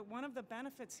think that one of the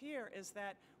benefits here is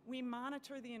that we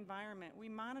monitor the environment. We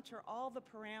monitor all the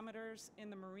parameters in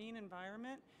the marine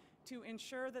environment to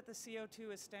ensure that the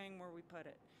CO2 is staying where we put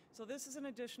it. So this is an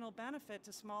additional benefit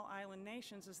to small island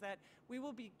nations, is that we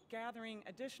will be gathering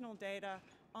additional data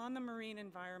on the marine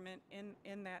environment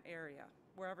in that area,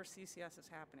 wherever CCS is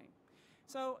happening.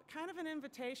 So kind of an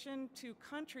invitation to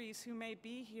countries who may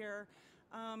be here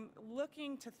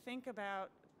looking to think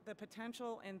about the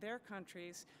potential in their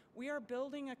countries. We are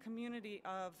building a community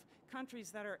of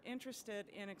countries that are interested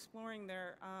in exploring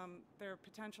their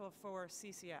potential for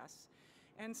CCS.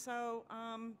 And so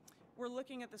we're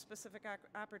looking at the specific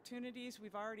opportunities.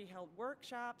 We've already held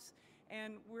workshops,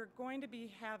 and we're going to be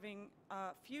having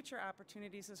future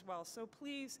opportunities as well. So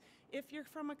please, if you're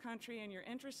from a country and you're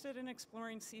interested in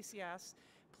exploring CCS,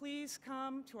 please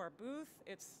come to our booth.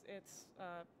 It's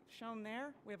shown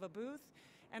there. We have a booth.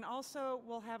 And also,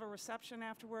 we'll have a reception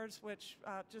afterwards, which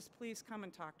just please come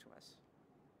and talk to us.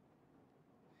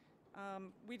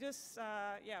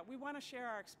 We want to share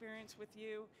our experience with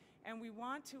you. And we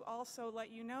want to also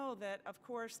let you know that, of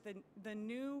course, the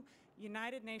new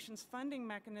United Nations funding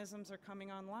mechanisms are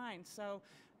coming online. So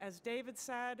as David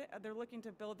said, they're looking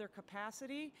to build their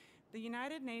capacity. The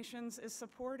United Nations is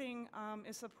supporting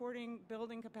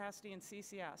building capacity in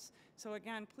CCS. So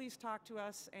again, please talk to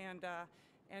us and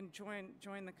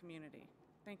join the community.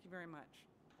 Thank you very much.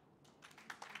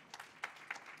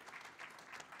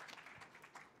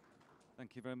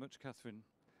 Thank you very much, Katherine.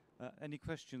 Any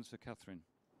questions for Katherine?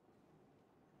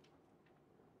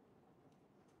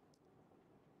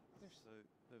 So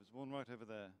there was one right over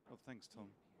there. Oh, thanks, Tom.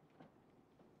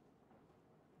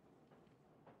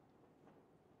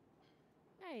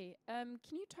 Hi. Can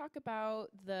you talk about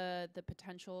the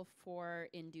potential for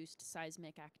induced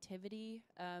seismic activity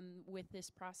with this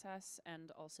process,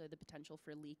 and also the potential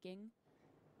for leaking?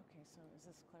 Okay, so is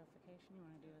this clarification? You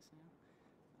want to do this now?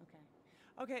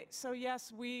 Okay. Okay, so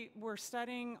yes, we're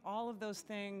studying all of those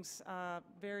things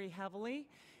very heavily.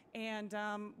 And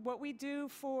what we do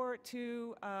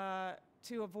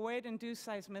to avoid induced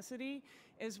seismicity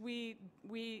is we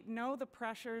know the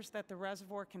pressures that the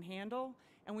reservoir can handle,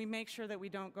 and we make sure that we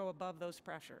don't go above those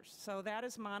pressures. So that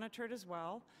is monitored as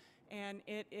well, and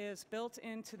it is built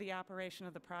into the operation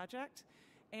of the project.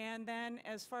 And then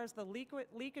as far as the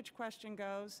leakage question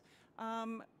goes,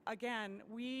 again,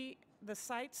 the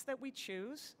sites that we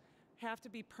choose have to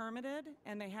be permitted,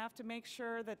 and they have to make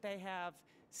sure that they have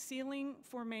sealing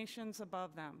formations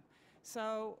above them.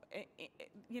 So,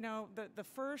 you know, the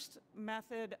first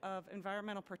method of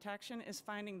environmental protection is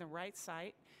finding the right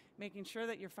site, making sure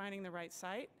that you're finding the right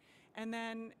site, and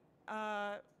then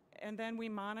we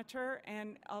monitor.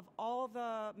 And of all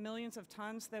the millions of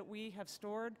tons that we have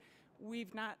stored, we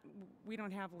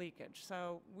don't have leakage.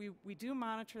 So we do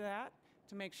monitor that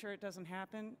to make sure it doesn't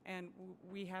happen, and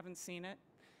we haven't seen it.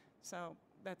 So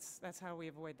that's how we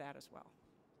avoid that as well.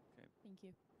 Okay. Thank you.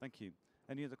 Thank you.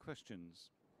 Any other questions?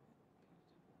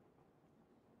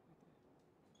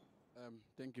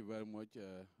 Thank you very much.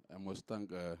 I must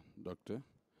thank Doctor.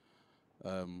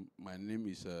 My name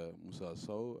is Musa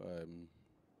Sow. I'm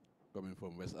coming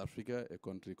from West Africa, a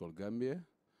country called Gambia.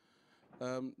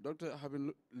 Doctor,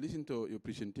 having listened to your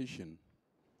presentation,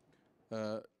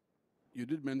 you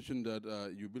did mention that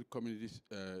you build communities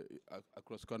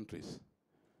across countries.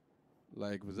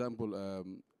 Like, for example,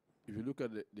 if you look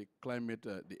at the climate,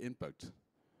 the impact,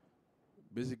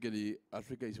 basically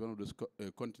Africa is one of those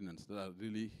continents that are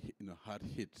really hard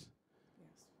hit. Yes.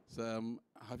 So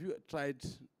have you tried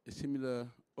a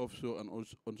similar offshore and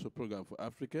onshore program for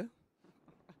Africa?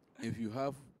 If you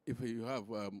have,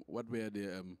 what were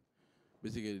the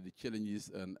basically the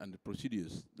challenges and the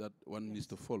procedures that one needs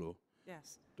to follow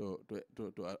Yes. to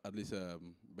at least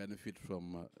benefit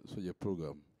from such a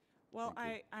program? Well,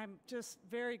 I'm just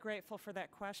very grateful for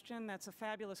that question. That's a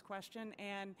fabulous question.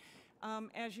 And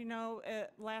as you know,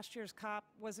 last year's COP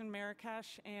was in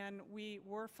Marrakesh, and we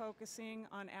were focusing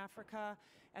on Africa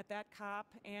at that COP.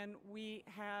 And we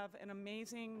have an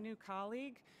amazing new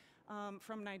colleague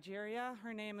from Nigeria.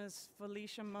 Her name is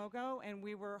Felicia Mogo, and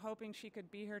we were hoping she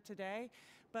could be here today.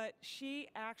 But she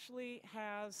actually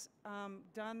has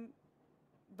done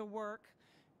the work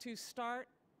to start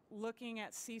looking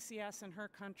at CCS in her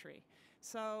country.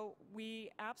 So we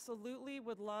absolutely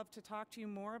would love to talk to you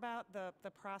more about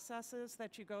the processes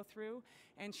that you go through.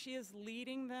 And she is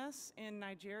leading this in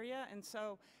Nigeria. And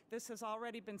so this has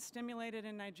already been stimulated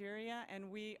in Nigeria,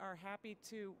 and we are happy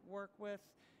to work with,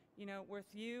 with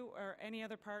you or any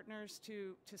other partners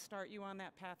to start you on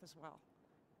that path as well.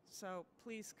 So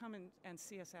please come and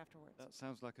see us afterwards. That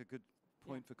sounds like a good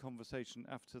point for conversation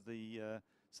after the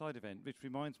side event, which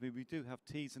reminds me we do have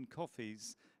teas and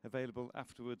coffees available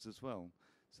afterwards as well.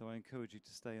 So I encourage you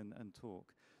to stay and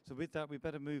talk. So with that, we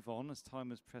better move on as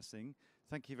time is pressing.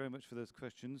 Thank you very much for those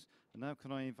questions. And now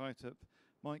can I invite up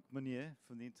Mike Monea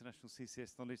from the International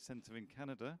CCS Knowledge Centre in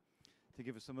Canada to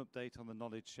give us some update on the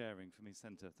knowledge sharing from his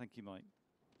centre. Thank you, Mike.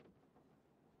 Thanks, Katherine.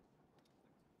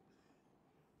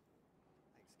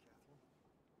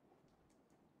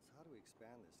 So how do we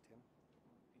expand this, Tim?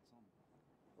 It's on.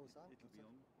 Oh, it's on? It'll be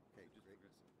on. Okay, great.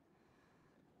 With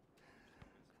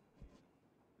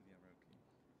the arrow key.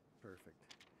 Perfect.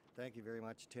 Thank you very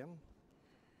much, Tim.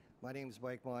 My name is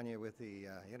Mike Monea with the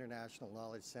International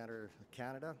Knowledge Centre of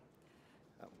Canada.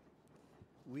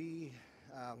 We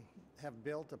have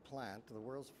built a plant, the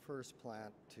world's first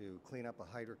plant to clean up a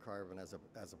hydrocarbon as a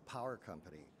power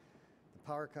company. The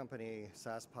power company,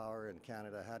 SAS Power in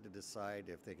Canada, had to decide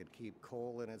if they could keep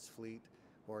coal in its fleet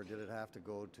or did it have to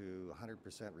go to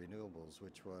 100% renewables,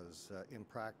 which was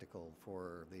impractical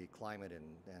for the climate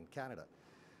in Canada.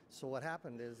 So what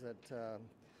happened is that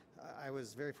I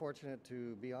was very fortunate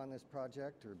to be on this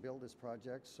project or build this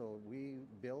project. So we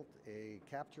built a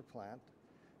capture plant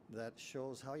that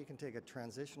shows how you can take a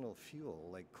transitional fuel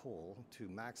like coal to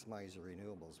maximize your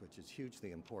renewables, which is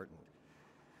hugely important.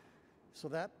 So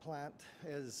that plant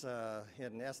is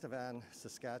in Estevan,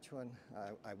 Saskatchewan.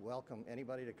 I welcome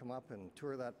anybody to come up and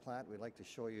tour that plant. We'd like to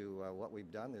show you what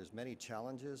we've done. There's many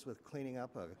challenges with cleaning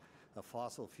up a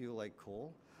fossil fuel like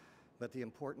coal, but the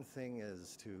important thing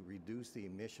is to reduce the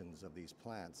emissions of these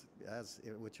plants,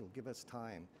 which will give us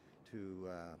time to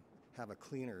have a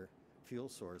cleaner fuel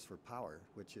source for power,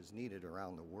 which is needed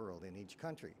around the world in each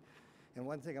country. And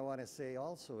one thing I want to say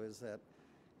also is that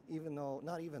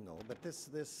but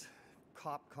this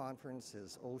COP conference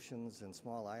is oceans and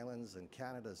small islands, and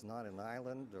Canada's not an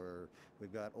island, or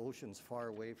we've got oceans far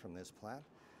away from this plant.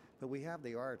 But we have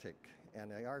the Arctic,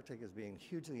 and the Arctic is being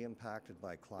hugely impacted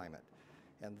by climate.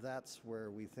 And that's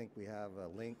where we think we have a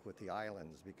link with the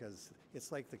islands, because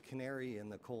it's like the canary in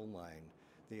the coal mine.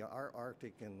 Our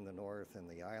Arctic in the north and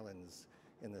the islands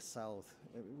in the south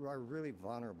are really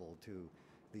vulnerable to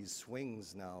these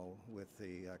swings now with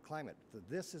the climate.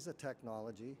 This is a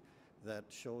technology that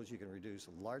shows you can reduce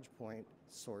large point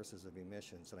sources of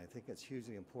emissions, and I think it's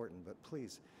hugely important. But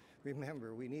please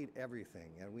remember, we need everything,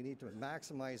 and we need to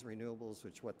maximize renewables,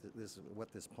 which what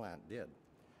this plant did.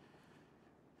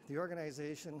 The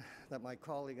organization that my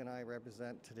colleague and I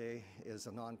represent today is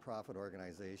a nonprofit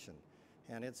organization,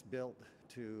 and it's built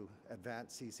to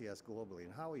advance CCS globally.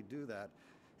 And how we do that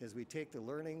is we take the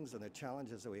learnings and the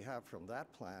challenges that we have from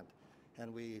that plant,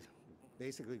 and we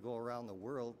basically go around the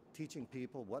world teaching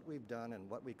people what we've done and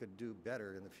what we could do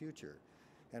better in the future.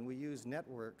 And we use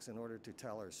networks in order to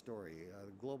tell our story.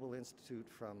 The Global Institute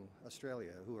from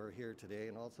Australia, who are here today,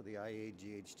 and also the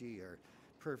IEAGHG are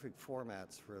perfect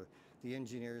formats for the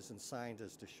engineers and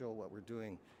scientists to show what we're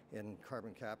doing in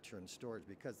carbon capture and storage,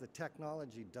 because the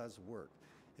technology does work.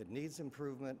 It needs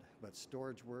improvement, but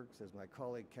storage works, as my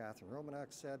colleague Katherine Romanak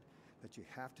said, but you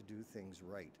have to do things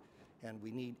right. And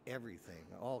we need everything,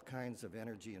 all kinds of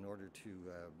energy in order to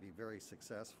be very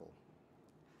successful.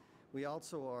 We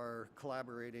also are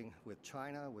collaborating with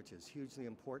China, which is hugely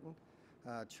important.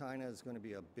 China is going to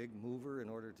be a big mover in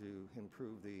order to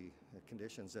improve the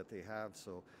conditions that they have.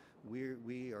 So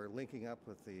we are linking up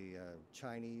with the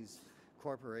Chinese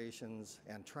corporations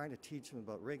and trying to teach them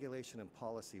about regulation and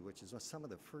policy, which is some of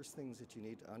the first things that you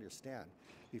need to understand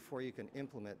before you can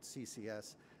implement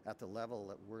CCS at the level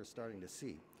that we're starting to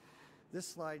see. This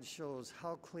slide shows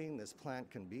how clean this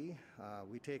plant can be.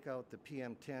 We take out the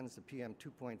PM10s, the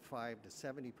PM2.5 to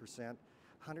 70%,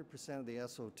 100% of the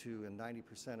SO2 and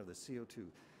 90% of the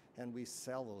CO2, and we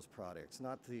sell those products,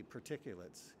 not the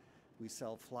particulates. we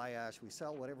sell fly ash, we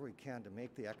sell whatever we can to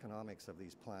make the economics of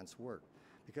these plants work.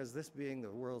 Because this being the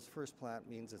world's first plant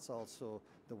means it's also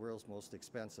the world's most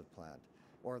expensive plant,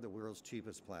 or the world's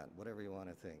cheapest plant, whatever you want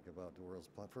to think about the world's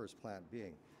first plant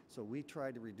being. So we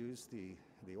try to reduce the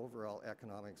overall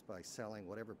economics by selling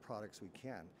whatever products we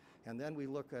can. And then we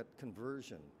look at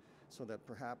conversion, so that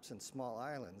perhaps in small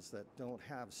islands that don't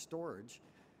have storage,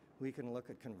 we can look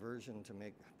at conversion to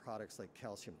make products like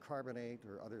calcium carbonate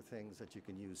or other things that you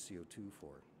can use CO2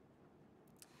 for.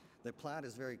 The plant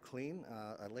is very clean,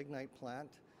 a lignite plant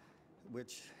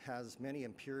which has many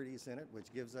impurities in it,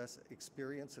 which gives us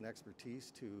experience and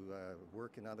expertise to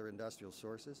work in other industrial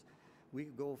sources. We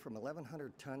go from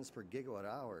 1,100 tons per gigawatt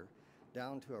hour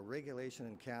down to a regulation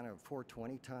in Canada of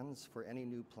 420 tons for any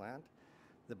new plant.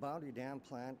 The Boundary Dam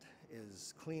plant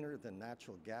is cleaner than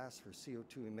natural gas for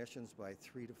CO2 emissions by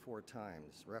 3 to 4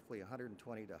 times, roughly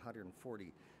 120 to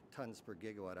 140 tons per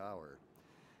gigawatt hour.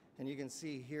 And you can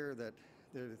see here that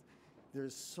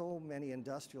there's so many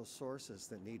industrial sources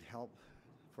that need help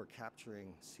for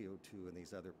capturing CO2 and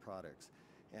these other products.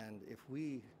 And if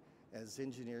we, as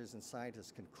engineers and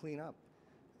scientists, can clean up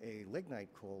a lignite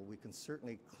coal, we can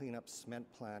certainly clean up cement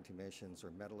plant emissions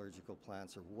or metallurgical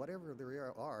plants or whatever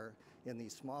there are in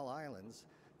these small islands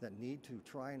that need to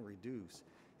try and reduce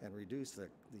the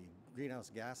greenhouse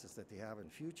gases that they have in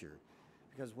future.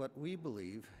 Because what we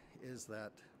believe is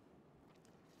that,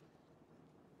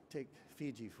 take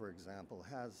Fiji, for example,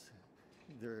 has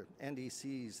their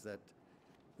NDCs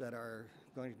that are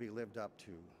going to be lived up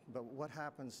to. But what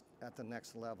happens at the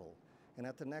next level? And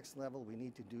at the next level, we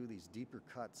need to do these deeper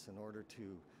cuts in order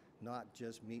to not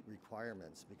just meet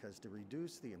requirements, because to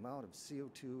reduce the amount of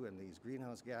CO2 and these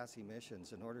greenhouse gas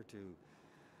emissions in order to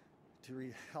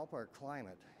help our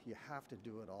climate, you have to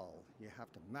do it all. You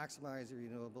have to maximize your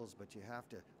renewables, but you have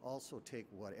to also take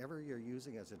whatever you're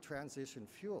using as a transition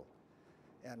fuel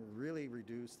and really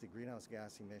reduce the greenhouse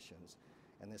gas emissions.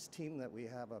 And this team that we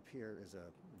have up here is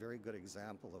a very good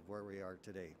example of where we are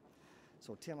today.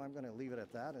 So Tim, I'm going to leave it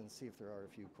at that and see if there are a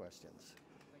few questions.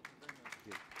 Thank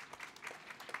you very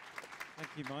much. Thank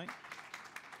you, Mike.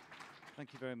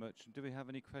 Thank you very much. Do we have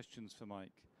any questions for Mike?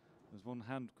 There's one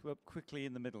hand up quickly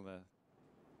in the middle there.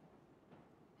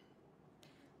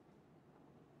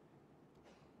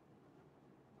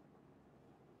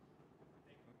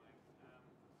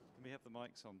 Can we have the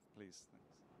mics on, please?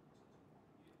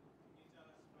 Thanks. Can you tell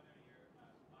us whether you're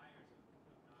buyers of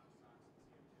NOx, SOx,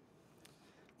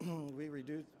 and CO2? We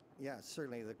reduce, yeah,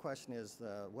 certainly. The question is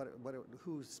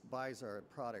who buys our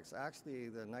products. Actually,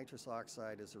 the nitrous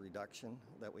oxide is a reduction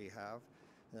that we have.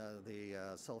 The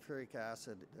sulfuric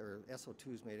acid, or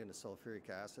SO2 is made into sulfuric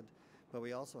acid, but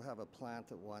we also have a plant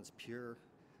that wants pure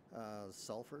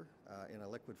sulfur in a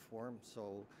liquid form.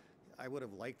 So I would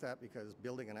have liked that because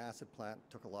building an acid plant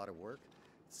took a lot of work.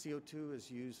 CO2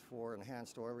 is used for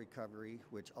enhanced oil recovery,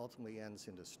 which ultimately ends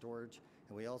into storage.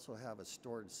 And we also have a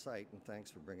storage site, and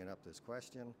thanks for bringing up this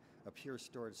question, a pure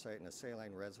storage site in a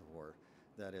saline reservoir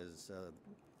that is,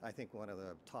 I think, one of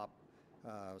the top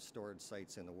storage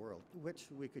sites in the world, which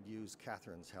we could use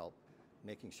Katherine's help,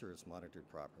 making sure it's monitored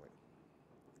properly.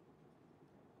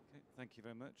 Okay, thank you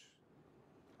very much.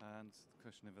 And the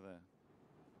question over there.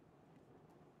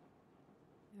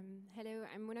 Hello,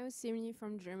 I'm Monea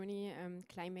from Germany,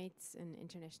 Climates and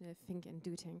International Think and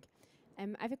Do Tank. I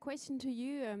have a question to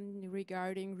you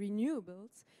regarding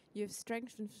renewables. You have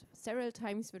strengthened several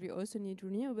times that we also need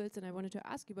renewables, and I wanted to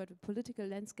ask you about the political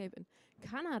landscape in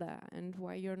Canada and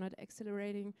why you're not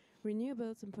accelerating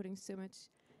renewables and putting so much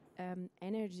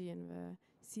energy in the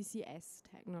CCS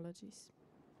technologies.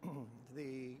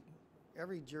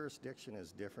 Every jurisdiction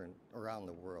is different around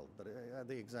the world, but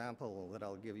the example that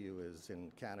I'll give you is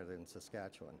in Canada and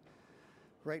Saskatchewan.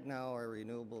 Right now, our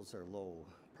renewables are low,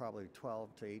 probably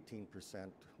 12 to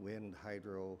 18% wind,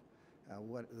 hydro.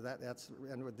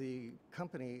 And the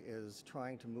company is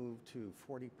trying to move to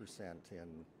 40%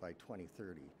 by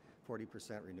 2030, 40%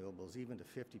 renewables, even to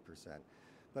 50%.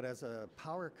 But as a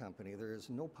power company, there is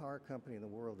no power company in the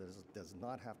world that does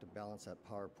not have to balance that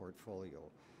power portfolio.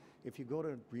 If you go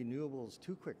to renewables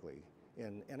too quickly,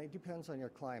 and it depends on your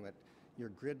climate, your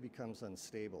grid becomes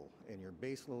unstable, and your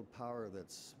baseload power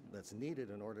that's needed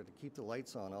in order to keep the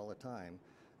lights on all the time,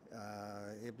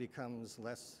 it becomes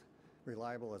less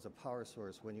reliable as a power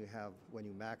source when you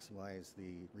maximize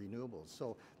the renewables.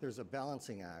 So there's a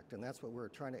balancing act, and that's what we're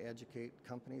trying to educate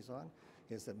companies on,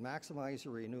 is that maximize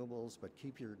your renewables, but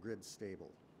keep your grid stable.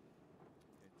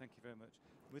 Okay, thank you very much.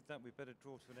 With that, we better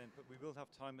draw to an end, but we will have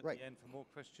time at the end for more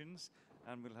questions,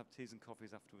 and we'll have teas and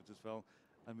coffees afterwards as well,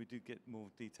 and we do get more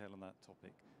detail on that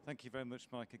topic. Thank you very much,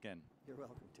 Mike, again. You're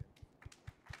welcome, Tim.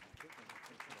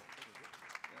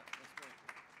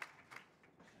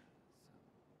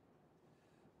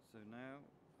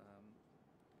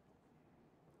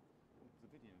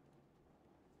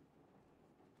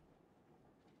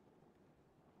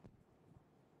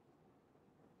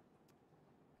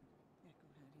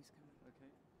 He's coming.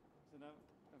 Okay. So now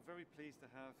I'm very pleased to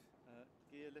have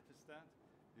Geir Lippestad,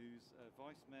 who's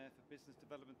Vice Mayor for Business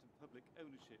Development and Public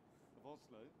Ownership of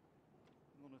Oslo.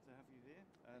 An honour to have you here.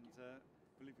 And I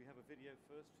believe we have a video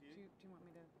first for you. Do you want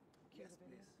me to cue the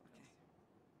video?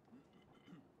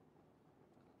 Please.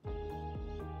 Okay.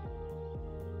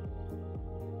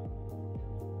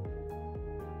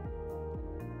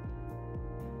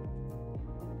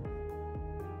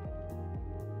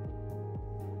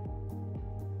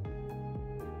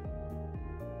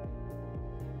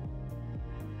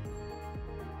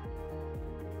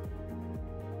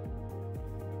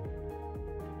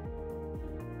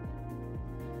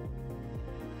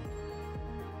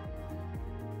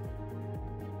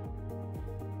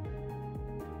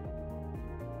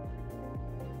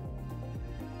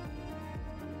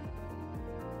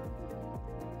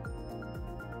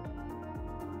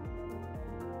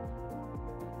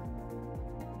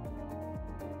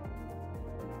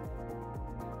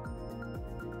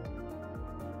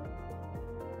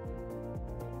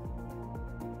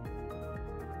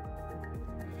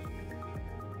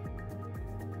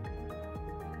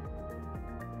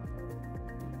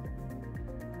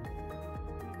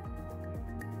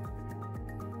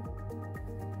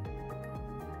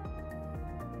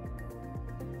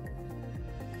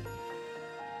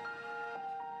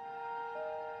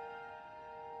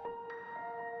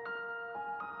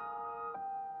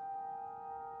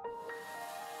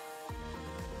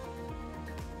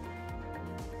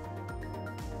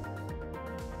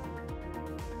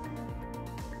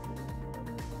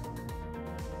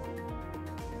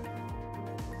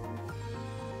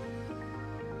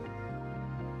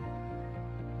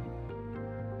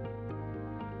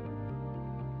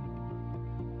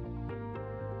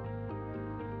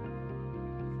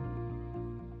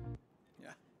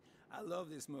 I love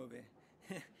this movie.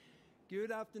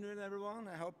 Good afternoon, everyone.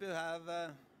 I hope you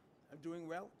are doing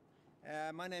well.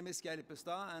 My name is Geir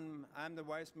Lippestad, and I'm the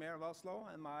Vice Mayor of Oslo,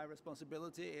 and my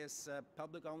responsibility is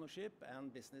public ownership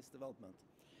and business development.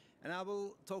 And I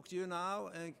will talk to you now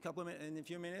in a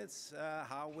few minutes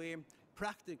how we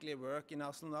practically work in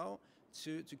Oslo now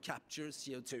to capture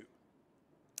CO2.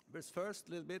 But first,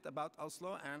 a little bit about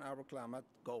Oslo and our climate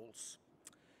goals.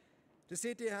 The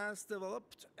city has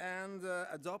developed and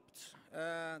adopted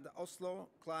the Oslo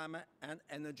Climate and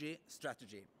Energy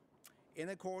Strategy in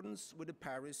accordance with the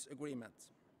Paris Agreement.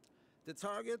 The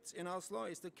target in Oslo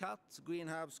is to cut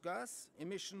greenhouse gas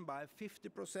emission by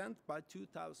 50% by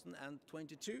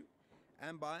 2022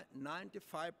 and by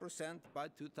 95% by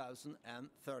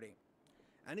 2030.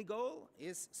 And the goal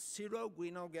is zero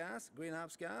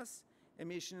greenhouse gas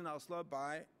emission in Oslo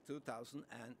by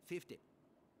 2050.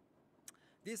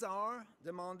 These are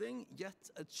demanding yet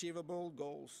achievable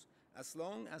goals as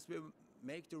long as we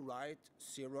make the right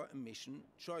zero emission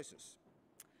choices.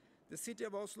 The city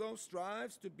of Oslo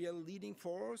strives to be a leading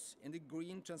force in the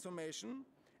green transformation,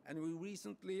 and we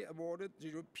recently awarded the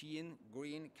European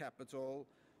Green Capital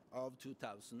of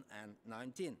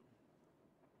 2019.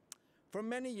 For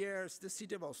many years, the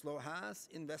city of Oslo has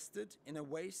invested in a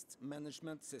waste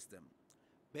management system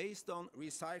based on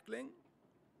recycling,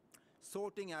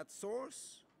 sorting at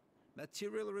source,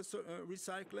 material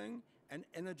recycling, and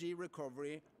energy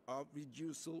recovery of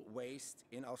reducible waste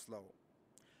in Oslo.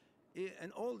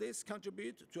 And all this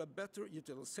contributes to a better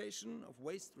utilization of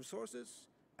waste resources,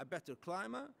 a better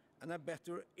climate, and a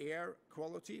better air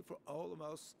quality for all of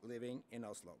us living in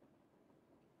Oslo.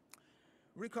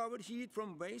 Recovered heat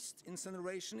from waste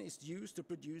incineration is used to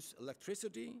produce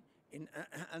electricity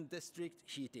and district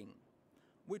heating,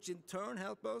 which in turn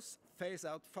help us phase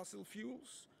out fossil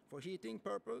fuels for heating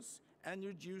purpose and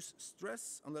reduce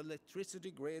stress on the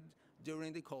electricity grid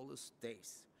during the coldest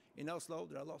days. In Oslo,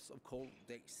 there are lots of cold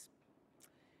days.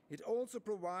 It also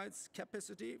provides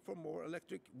capacity for more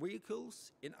electric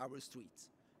vehicles in our streets.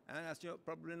 And as you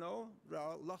probably know, there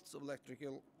are lots of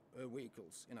electrical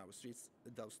vehicles in our streets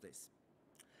those days.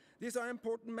 These are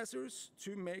important measures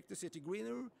to make the city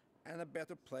greener and a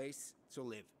better place to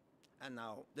live. And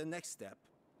now, the next step.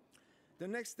 The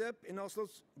next step in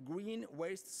Oslo's green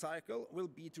waste cycle will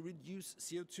be to reduce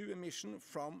CO2 emission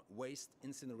from waste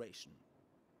incineration.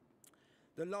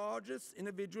 The largest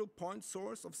individual point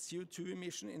source of CO2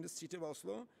 emission in the city of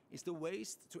Oslo is the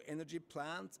waste-to-energy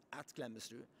plant at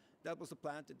Lippestad. That was the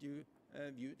plant that you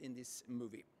viewed in this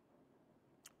movie.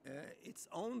 It's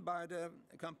owned by the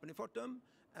company Fortum,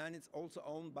 and it's also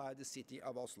owned by the city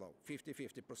of Oslo,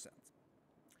 50-50%.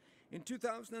 In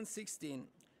 2016,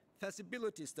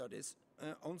 feasibility studies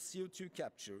on CO2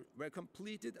 capture were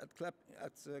completed at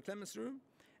Lippestad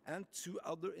and 2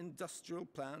 other industrial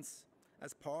plants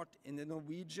as part in the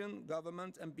Norwegian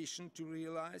government ambition to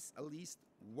realize at least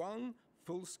one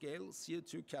full-scale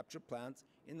CO2 capture plant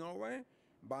in Norway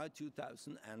by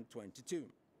 2022.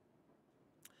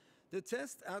 The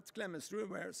tests at Klemetsrud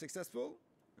were successful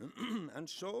and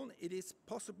shown it is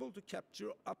possible to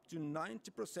capture up to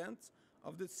 90%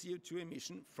 of the CO2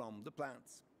 emission from the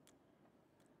plants.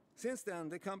 Since then,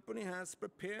 the company has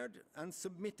prepared and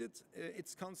submitted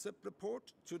its concept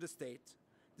report to the state,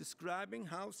 describing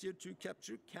how CO2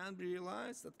 capture can be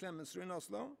realized at Klemetsrud in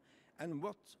Oslo and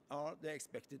what are the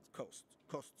expected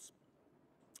costs.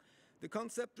 The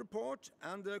concept report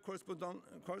and the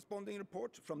corresponding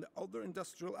report from the other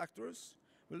industrial actors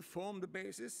will form the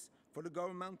basis for the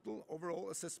governmental overall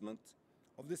assessment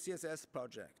of the CCS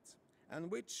project, and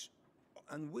which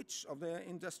of the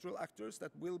industrial actors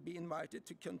that will be invited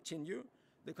to continue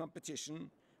the competition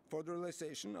for the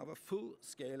realization of a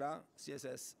full-scale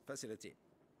CCS facility.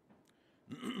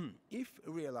 If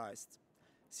realized,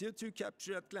 CO2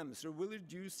 capture at Klemetsrud will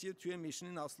reduce CO2 emission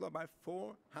in Oslo by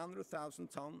 400,000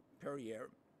 tonnes per year.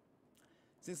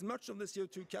 Since much of the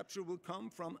CO2 capture will come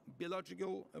from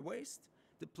biological waste,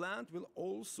 the plant will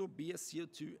also be a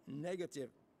CO2 negative,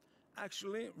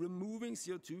 actually removing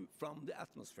CO2 from the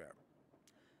atmosphere.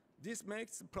 This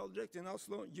makes the project in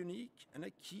Oslo unique and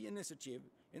a key initiative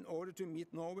in order to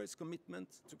meet Norway's commitment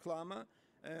to climate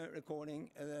according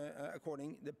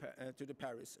to the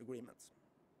Paris Agreement.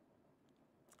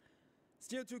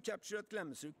 CO2 capture at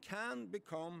Klemetsrud can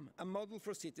become a model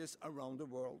for cities around the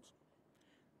world.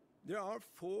 There are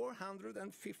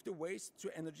 450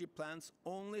 waste-to-energy plants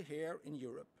only here in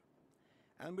Europe.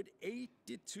 And with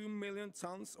 82 million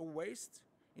tons of waste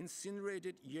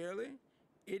incinerated yearly,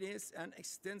 it is an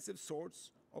extensive source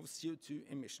of CO2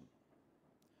 emission.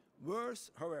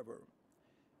 Worse, however,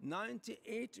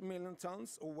 98 million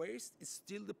tons of waste is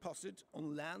still deposited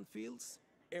on landfills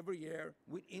every year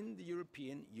within the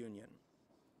European Union.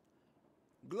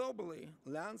 Globally,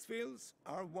 landfills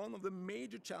are one of the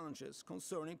major challenges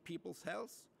concerning people's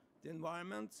health, the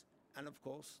environment, and of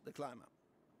course, the climate.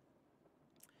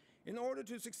 In order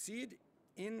to succeed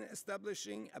in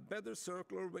establishing a better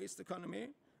circular waste economy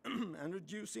and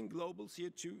reducing global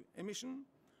CO2 emission,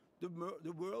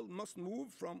 the world must move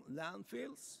from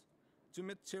landfills to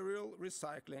material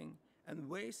recycling and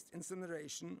waste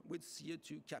incineration with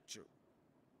CO2 capture.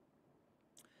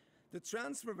 The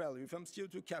transfer value from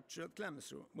CO2 capture at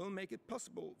Klemetsrud will make it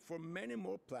possible for many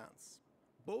more plants,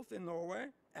 both in Norway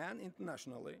and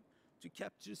internationally, to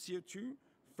capture CO2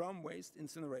 from waste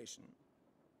incineration.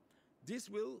 This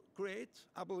will create,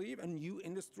 I believe, a new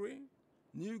industry,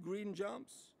 new green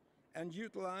jobs, and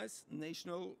utilize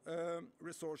national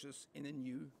resources in a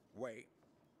new way.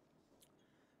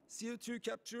 CO2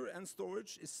 capture and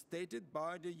storage is stated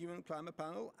by the UN Climate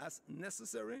Panel as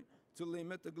necessary to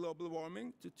limit the global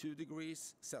warming to 2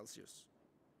 degrees Celsius.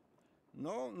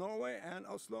 Now, Norway and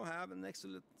Oslo have an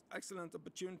excellent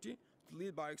opportunity to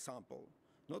lead by example,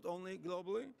 not only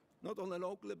locally, but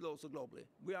also globally.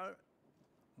 We are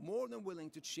more than willing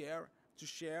to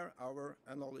share our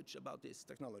knowledge about this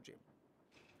technology.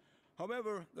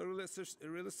 However, the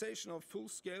realization of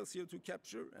full-scale CO2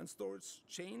 capture and storage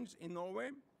change in Norway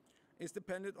is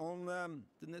dependent on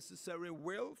the necessary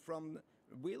will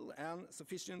and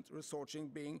sufficient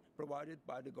resourcing being provided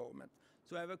by the government.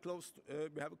 So we have a close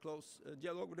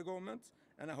dialogue with the government,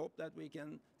 and I hope that we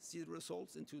can see the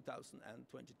results in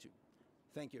 2022.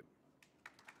 Thank you.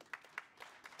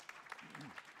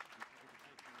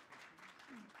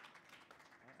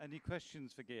 Any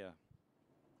questions for Geir?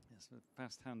 Yes, a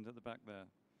fast hand at the back there.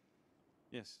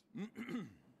 Yes,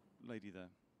 lady there.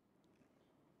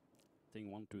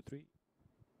 Thing 1, 2, 3.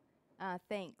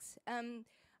 Thanks.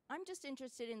 I'm just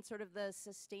interested in sort of the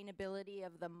sustainability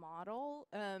of the model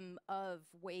of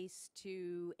waste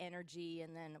to energy,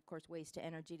 and then of course waste to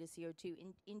energy to CO2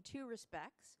 in 2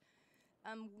 respects.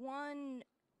 One,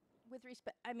 with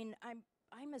respect, I mean,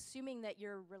 I'm assuming that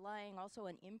you're relying also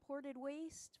on imported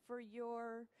waste for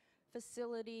your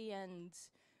facility, and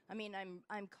I mean,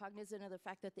 I'm cognizant of the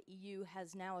fact that the EU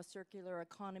has now a circular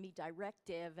economy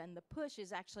directive, and the push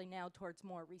is actually now towards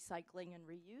more recycling and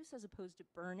reuse as opposed to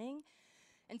burning.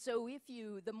 And so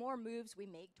the more moves we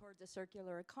make towards a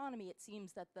circular economy, it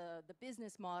seems that the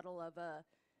business model of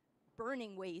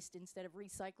burning waste instead of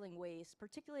recycling waste,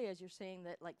 particularly as you're saying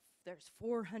that like there's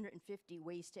 450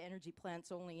 waste to energy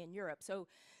plants only in Europe. So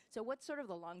what's sort of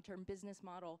the long-term business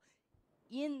model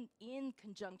in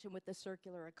conjunction with the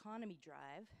circular economy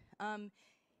drive?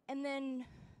 And then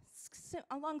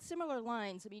along similar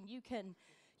lines, I mean, you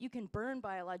can burn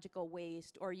biological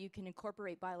waste, or you can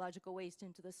incorporate biological waste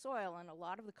into the soil, and a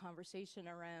lot of the conversation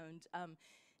around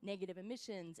negative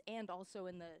emissions, and also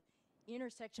in the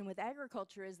intersection with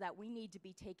agriculture is that we need to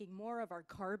be taking more of our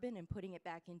carbon and putting it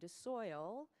back into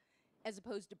soil as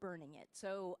opposed to burning it.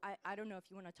 So I don't know if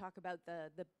you want to talk about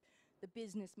the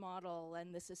business model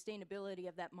and the sustainability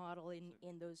of that model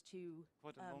in those two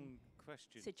quite a long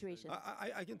question. situations.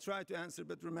 I can try to answer,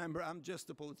 but remember, I'm just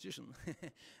a politician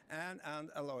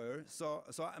and a lawyer. So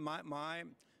I'm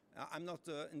not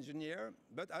an engineer,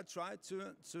 but I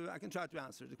can try to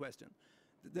answer the question.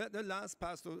 The last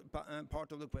part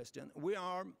of the question, we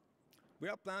are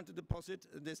planning to deposit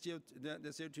the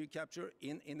CO2 capture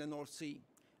in the North Sea.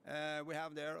 We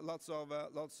have there lots of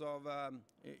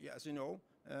as you know,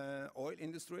 oil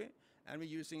industry, and we're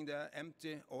using the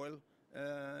empty oil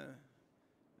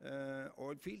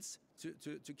fields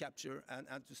to capture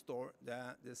and to store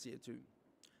the CO2.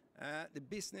 The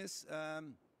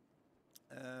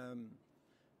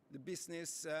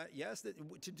business, yes.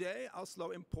 Today,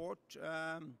 Oslo import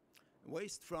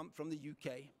waste from the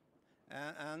UK,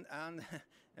 and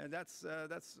that's a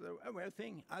rare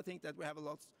thing. I think that we have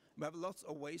lots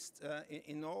of waste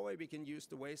in Norway. We can use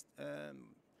the waste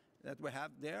that we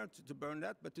have there to burn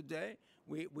that. But today,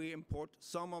 we import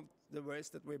some of the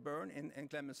waste that we burn in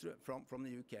Klemetsrud from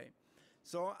the UK.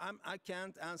 So I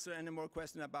can't answer any more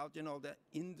question about the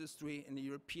industry in the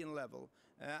European level.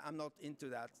 I'm not into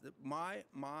that. My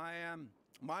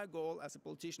goal as a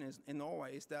politician in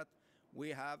Norway is that we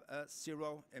have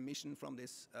zero emission from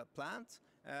this plant,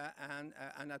 and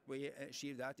that we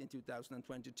achieve that in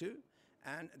 2022,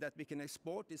 and that we can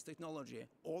export this technology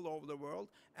all over the world,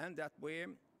 and that we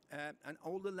and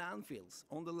all the landfills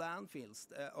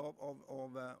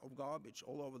of garbage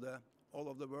all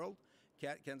over the world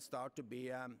can start to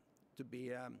be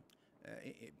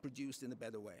produced in a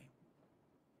better way.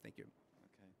 Thank you.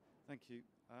 Okay, thank you.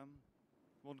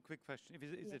 One quick question.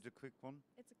 Is it a quick one?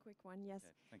 It's a quick one, yes.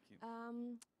 Okay, thank you.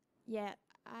 Yeah,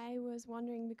 I was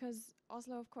wondering, because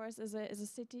Oslo, of course, is a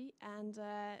city, and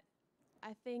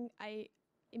I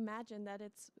imagine that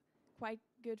it's quite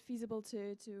good feasible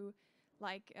to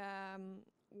like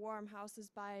warm houses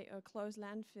by a closed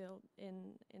landfill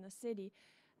in a city.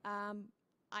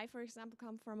 I, for example,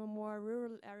 come from a more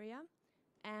rural area,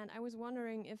 and I was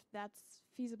wondering if that's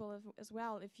feasible as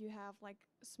well, if you have like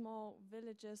small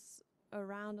villages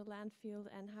around a landfill,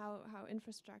 and how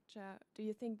infrastructure, do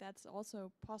you think that's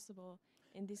also possible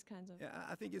in these kinds of... Yeah,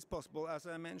 I think it's possible. As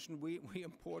I mentioned, we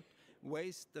import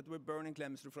waste that we're burning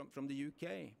from the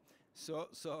UK. So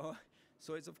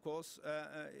it's, of course,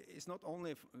 it's not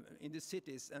only in the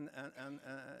cities and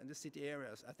the city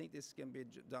areas. I think this can be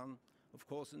done, of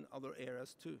course, in other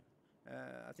areas too.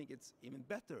 I think it's even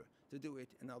better to do it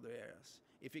in other areas.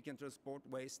 If we can transport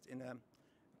waste in a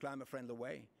climate-friendly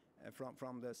way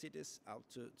from the cities out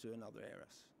to another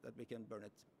areas, that we can burn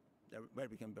it, where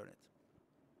we can burn it.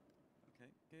 Okay,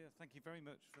 Geir, thank you very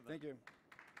much for that. Thank you.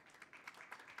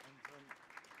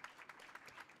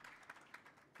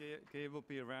 And, Geir will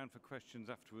be around for questions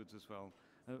afterwards as well.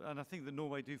 And I think that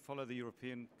Norway do follow the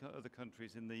European other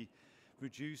countries in the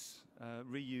reduce,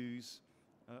 reuse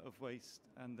of waste,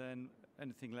 and then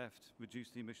anything left, reduce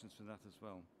the emissions from that as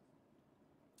well.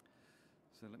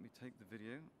 So let me take the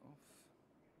video off.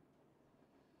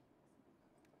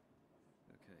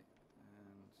 Okay,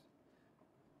 and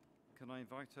can I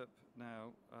invite up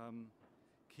now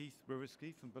Keith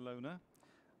Rurisky from Bellona.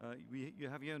 You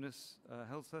have Jonas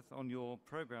Helseth on your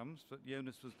programs, but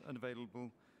Jonas was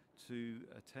unavailable to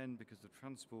attend because of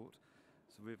transport,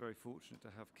 so we're very fortunate to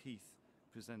have Keith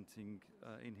presenting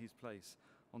in his place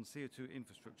on CO2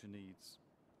 infrastructure needs.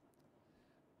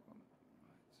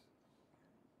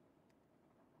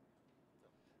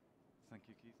 Thank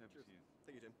you, Keith. Over to you.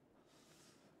 Thank you, Tim.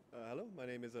 Hello, my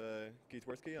name is Keith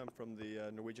Worski. I'm from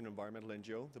the Norwegian environmental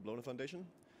NGO, the Bellona Foundation.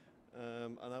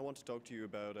 And I want to talk to you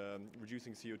about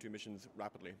reducing CO2 emissions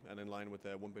rapidly and in line with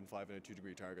the 1.5 and a 2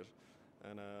 degree target.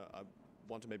 And I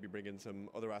want to maybe bring in some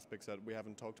other aspects that we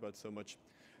haven't talked about so much,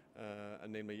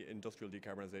 and namely industrial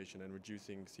decarbonisation and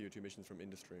reducing CO2 emissions from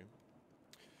industry.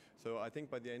 So I think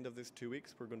by the end of this 2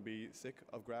 weeks, we're going to be sick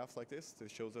of graphs like this.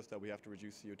 This shows us that we have to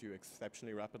reduce CO2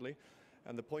 exceptionally rapidly.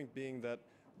 And the point being that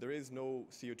there is no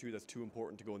CO2 that's too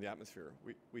important to go in the atmosphere.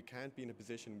 We can't be in a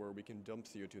position where we can dump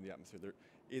CO2 in the atmosphere. There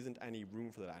isn't any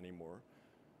room for that anymore.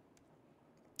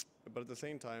 But at the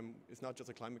same time, it's not just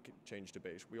a climate change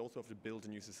debate. We also have to build a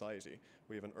new society.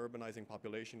 We have an urbanizing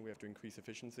population. We have to increase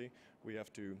efficiency. We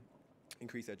have to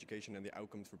increase education and the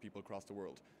outcomes for people across the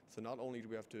world. So not only do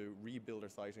we have to rebuild our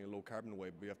society in a low carbon way,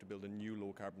 but we have to build a new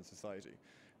low carbon society.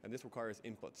 And this requires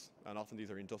inputs, and often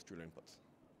these are industrial inputs.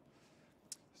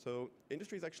 So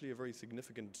industry is actually a very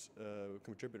significant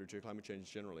contributor to climate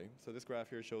change generally. So this graph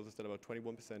here shows us that about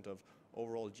 21% of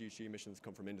overall GHG emissions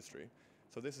come from industry.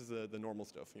 So this is the normal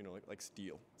stuff, you know, like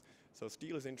steel. So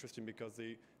steel is interesting because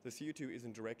the CO2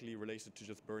 isn't directly related to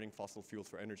just burning fossil fuels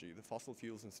for energy. The fossil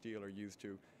fuels in steel are used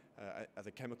to, as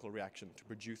a chemical reaction to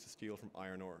produce the steel from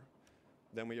iron ore.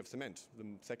 Then we have cement, the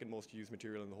second most used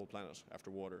material in the whole planet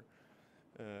after water.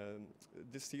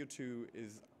 This CO2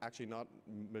 is actually not,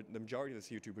 the majority of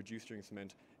the CO2 produced during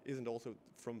cement isn't also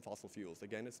from fossil fuels.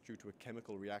 Again, it's due to a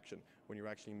chemical reaction when you're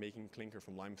actually making clinker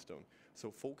from limestone. So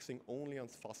focusing only on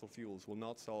fossil fuels will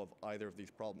not solve either of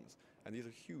these problems. And these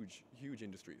are huge, huge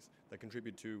industries that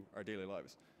contribute to our daily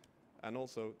lives. And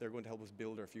also, they're going to help us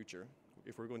build our future.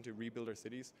 If we're going to rebuild our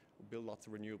cities, build lots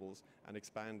of renewables, and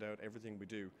expand out everything we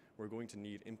do, we're going to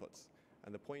need inputs.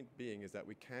 And the point being is that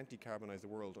we can't decarbonize the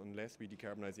world unless we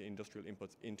decarbonize the industrial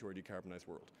inputs into our decarbonized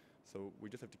world. So we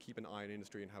just have to keep an eye on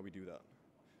industry and how we do that.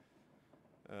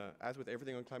 As with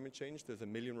everything on climate change, there's a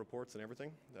million reports and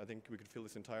everything. I think we could fill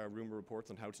this entire room with reports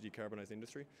on how to decarbonize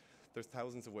industry. There's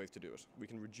thousands of ways to do it. We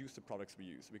can reduce the products we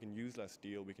use. We can use less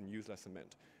steel. We can use less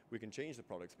cement. We can change the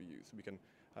products we use. We can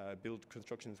build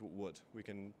constructions with wood. We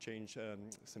can change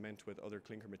cement with other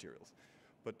clinker materials.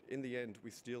 But in the end, we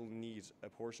still need a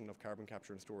portion of carbon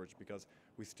capture and storage because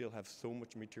we still have so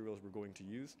much materials we're going to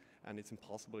use, and it's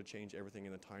impossible to change everything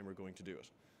in the time we're going to do it.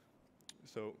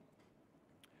 So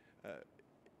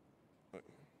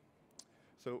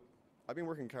I've been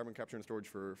working in carbon capture and storage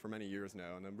for many years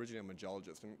now, and originally I'm a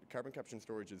geologist. And carbon capture and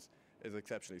storage is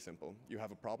exceptionally simple. You have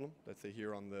a problem. Let's say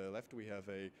here on the left we have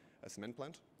a cement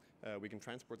plant. We can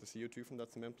transport the CO2 from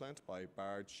that cement plant by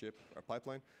barge, ship, or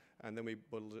pipeline, and then we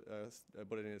put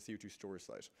it in a CO2 storage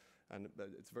site. And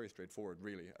it's very straightforward,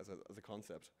 really, as a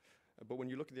concept. But when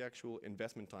you look at the actual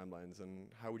investment timelines and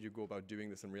how would you go about doing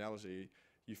this in reality,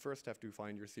 you first have to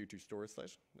find your CO2 storage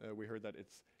site. We heard that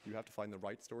you have to find the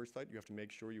right storage site. You have to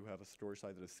make sure you have a storage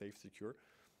site that is safe, secure.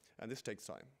 And this takes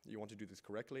time. You want to do this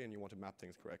correctly, and you want to map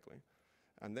things correctly.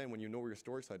 And then when you know where your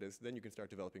storage site is, then you can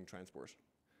start developing transport.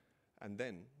 And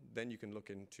then you can look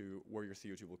into where your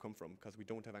CO2 will come from, because we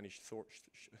don't have any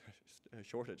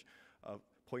shortage of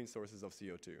point sources of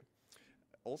CO2.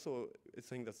 Also, a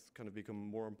thing that's kind of become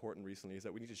more important recently is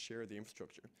that we need to share the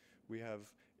infrastructure.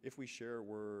 If we share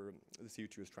where the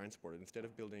CO2 is transported, instead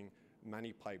of building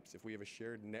many pipes, if we have a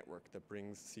shared network that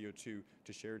brings CO2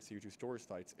 to shared CO2 storage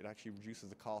sites, it actually reduces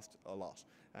the cost a lot,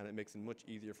 and it makes it much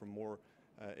easier for more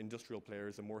industrial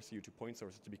players and more CO2 point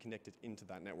sources to be connected into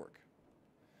that network.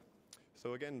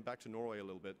 So again, back to Norway a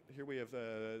little bit. Here we have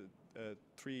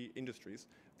 3 industries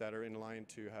that are in line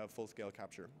to have full-scale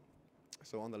capture.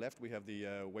 So on the left, we have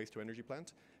the waste-to-energy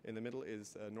plant. In the middle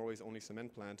is Norway's only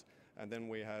cement plant. And then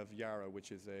we have Yara,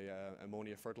 which is a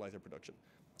ammonia fertilizer production.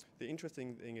 The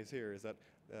interesting thing is that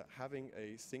having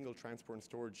a single transport and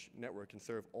storage network can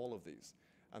serve all of these.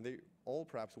 And they all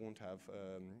perhaps won't have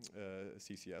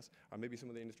CCS, or maybe some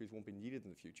of the industries won't be needed in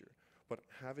the future. But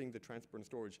having the transport and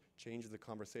storage changes the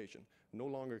conversation. No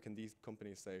longer can these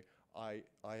companies say, I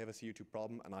have a CO2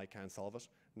 problem and I can't solve it.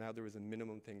 Now there is a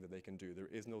minimum thing that they can do. There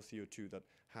is no CO2 that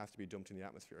has to be dumped in the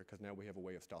atmosphere, because now we have a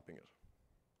way of stopping it.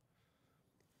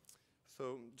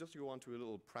 So just to go on to a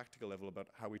little practical level about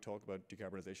how we talk about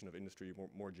decarbonization of industry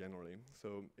more generally.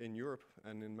 So in Europe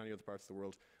and in many other parts of the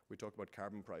world, we talk about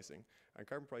carbon pricing. And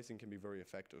carbon pricing can be very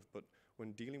effective, but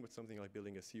when dealing with something like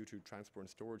building a CO2 transport and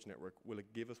storage network, will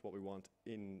it give us what we want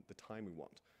in the time we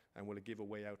want? And will it give a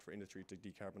way out for industry to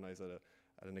decarbonize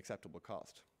at an acceptable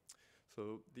cost?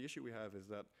 So the issue we have is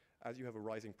that as you have a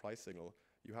rising price signal,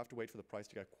 you have to wait for the price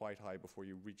to get quite high before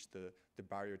you reach the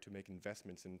barrier to make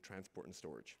investments in transport and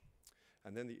storage.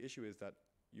 And then the issue is that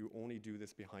you only do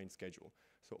this behind schedule.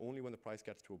 So only when the price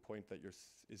gets to a point that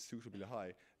is suitably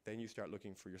high, then you start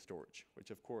looking for your storage, which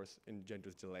of course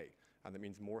engenders delay. And that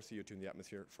means more CO2 in the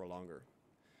atmosphere for longer.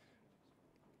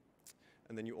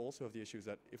 And then you also have the issues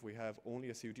that if we have only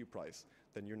a CO2 price,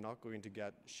 then you're not going to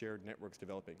get shared networks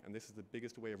developing. And this is the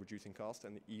biggest way of reducing cost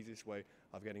and the easiest way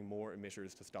of getting more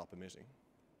emitters to stop emitting.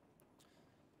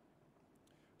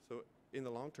 So in the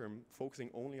long term, focusing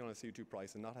only on a CO2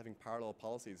 price and not having parallel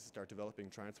policies to start developing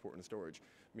transport and storage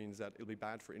means that it'll be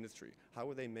bad for industry. How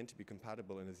are they meant to be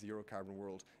compatible in a zero carbon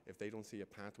world if they don't see a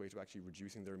pathway to actually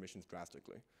reducing their emissions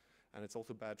drastically? And it's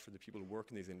also bad for the people who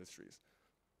work in these industries.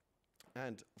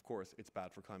 And of course, it's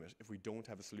bad for climate. If we don't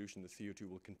have a solution, the CO2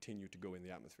 will continue to go in the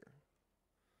atmosphere.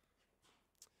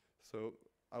 So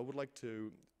I would like to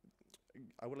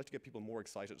get people more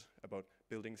excited about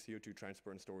building CO2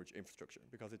 transport and storage infrastructure,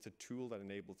 because it's a tool that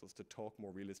enables us to talk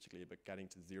more realistically about getting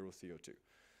to zero CO2.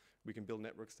 We can build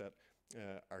networks that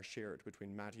are shared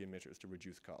between MATI emitters to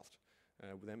reduce cost.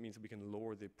 That means we can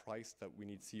lower the price that we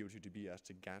need CO2 to be at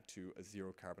to get to a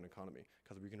zero carbon economy,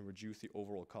 because we can reduce the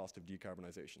overall cost of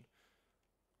decarbonization.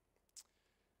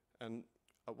 And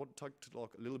I want to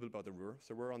talk a little bit about the Ruhr.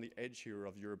 So we're on the edge here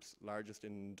of Europe's largest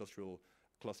industrial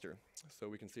cluster. So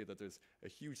we can see that there's a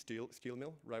huge steel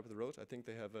mill right up the road. I think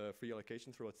they have a free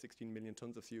allocation for about 16 million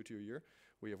tons of CO2 a year.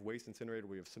 We have waste incinerator,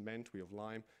 we have cement, we have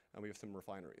lime, and we have some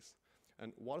refineries.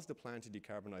 And what is the plan to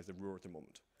decarbonize the Ruhr at the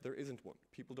moment? There isn't one.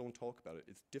 People don't talk about it.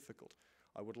 It's difficult.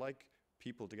 I would like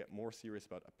people to get more serious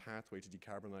about a pathway to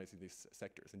decarbonizing these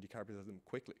sectors and decarbonize them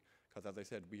quickly, because as I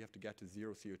said, we have to get to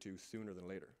zero CO2 sooner than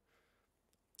later.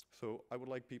 So I would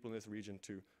like people in this region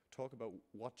to talk about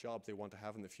what jobs they want to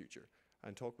have in the future,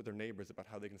 and talk with their neighbours about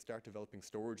how they can start developing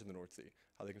storage in the North Sea,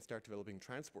 how they can start developing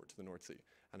transport to the North Sea,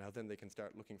 and how then they can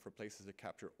start looking for places to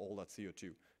capture all that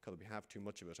CO2, because we have too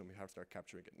much of it and we have to start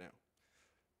capturing it now.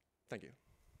 Thank you.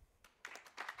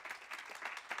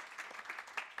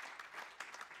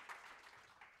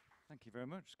 Thank you very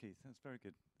much, Keith. That's very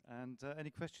good. And any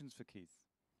questions for Keith?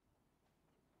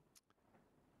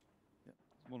 Yeah,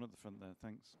 one at the front there.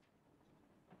 Thanks.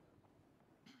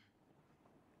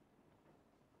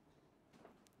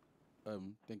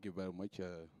 Thank you very much.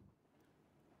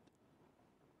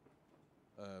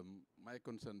 My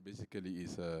concern basically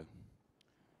is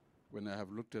when I have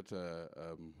looked at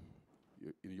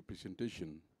in your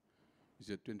presentation, you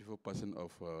said 24%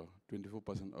 of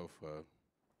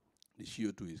the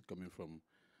CO2 is coming from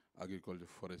agriculture,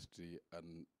 forestry,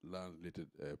 and land-related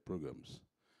programs.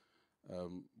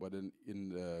 But then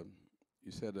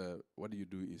you said what you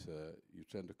do is you're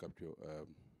trying to capture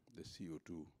the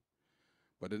CO2.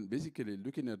 But then basically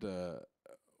looking at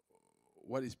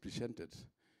what is presented,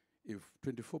 if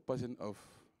 24% of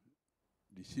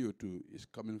the CO2 is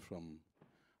coming from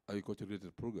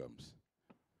agriculture-related programs,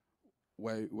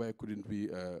 why couldn't we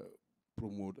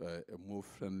promote a more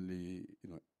friendly,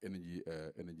 energy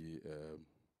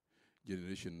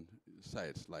generation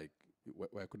sites? Like,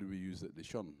 why couldn't we use the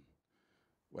Shon?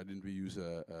 Why didn't we use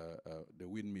the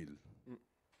windmill?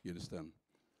 You understand?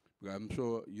 Because I'm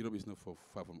sure Europe is not far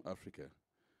from Africa,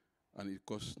 and it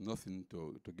costs nothing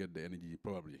to get the energy,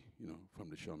 probably, from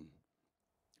the Shon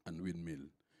and windmill.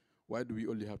 Why do we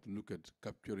only have to look at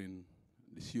capturing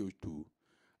the CO2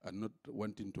 and not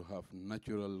wanting to have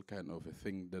natural kind of a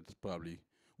thing that probably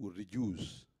will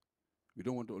reduce? We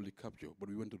don't want to only capture, but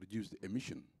we want to reduce the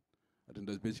emission. I think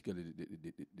that's basically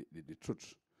the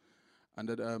truth. And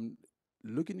that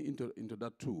looking into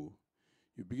that too,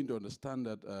 you begin to understand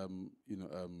that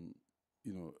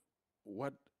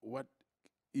what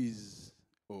is,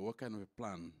 or what kind of a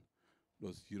plan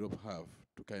does Europe have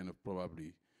to kind of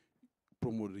probably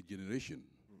promote regeneration?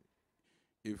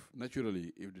 If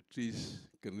naturally, if the trees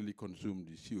can really consume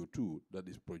the CO2 that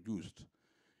is produced,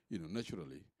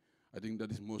 naturally, I think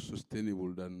that is more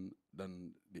sustainable than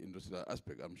the industrial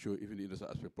aspect. I'm sure even the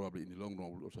industrial aspect probably in the long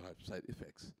run will also have side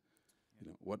effects.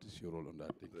 What is your role on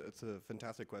that? It's a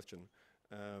fantastic question.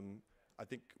 I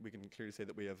think we can clearly say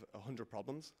that we have 100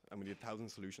 problems and we need 1,000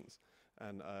 solutions.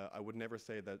 And I would never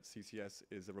say that CCS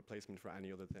is a replacement for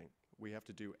any other thing. We have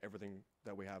to do everything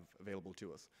that we have available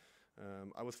to us.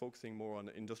 I was focusing more on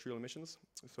industrial emissions.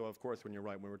 So of course, when you're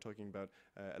right, when we're talking about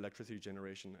electricity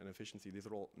generation and efficiency, these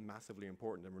are all massively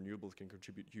important, and renewables can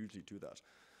contribute hugely to that.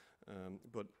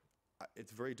 But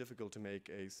it's very difficult to make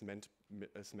a cement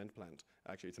plant.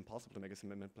 Actually, it's impossible to make a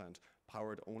cement plant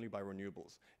powered only by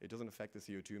renewables. It doesn't affect the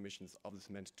CO2 emissions of the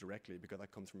cement directly, because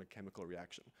that comes from a chemical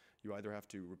reaction. You either have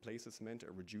to replace the cement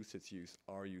or reduce its use,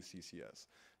 or use CCS.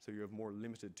 So you have more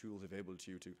limited tools available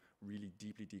to you to really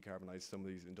deeply decarbonize some of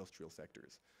these industrial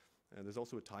sectors. And there's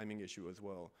also a timing issue as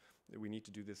well. We need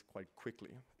to do this quite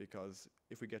quickly, because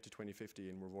if we get to 2050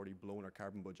 and we've already blown our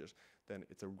carbon budget, then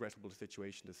it's a regrettable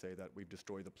situation to say that we've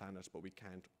destroyed the planet, but we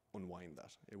can't unwind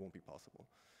that. It won't be possible.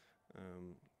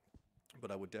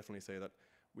 But I would definitely say that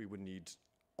we would need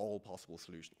all possible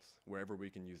solutions, wherever we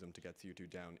can use them to get CO2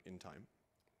 down in time.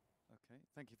 Okay,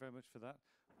 thank you very much for that.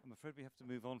 I'm afraid we have to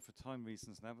move on for time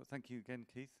reasons now, but thank you again,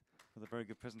 Keith, for the very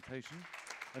good presentation.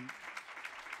 And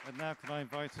now can I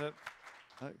invite up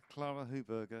Clara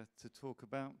Heuberger to talk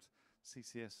about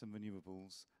CCS and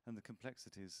renewables and the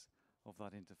complexities of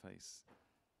that interface.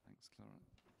 Thanks, Clara.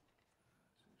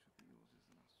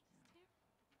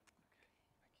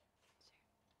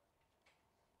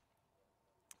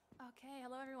 Okay,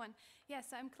 hello everyone. Yes,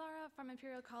 I'm Clara from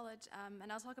Imperial College,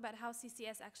 and I'll talk about how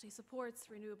CCS actually supports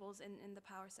renewables in the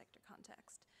power sector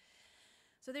context.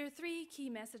 So there are three key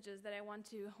messages that I want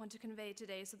to convey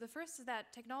today. So the first is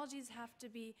that technologies have to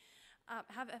be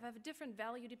have a different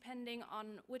value depending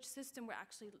on which system we're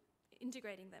actually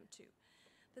integrating them to.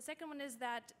 The second one is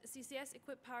that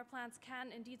CCS-equipped power plants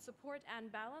can indeed support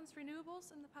and balance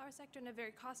renewables in the power sector in a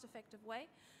very cost-effective way.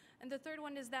 And the third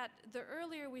one is that the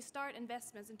earlier we start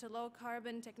investments into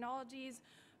low-carbon technologies,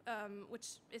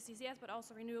 which is CCS, but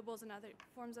also renewables and other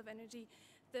forms of energy,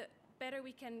 the better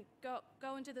we can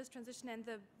go into this transition, and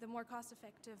the more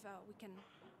cost-effective we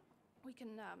can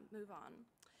move on.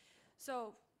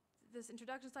 So this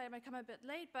introduction slide might come a bit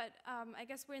late, but I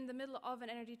guess we're in the middle of an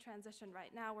energy transition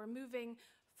right now. We're moving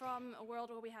from a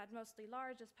world where we had mostly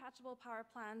large dispatchable power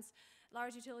plants,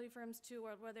 large utility firms, to a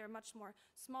world where they're much more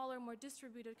smaller, more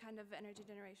distributed kind of energy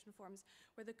generation forms,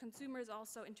 where the consumers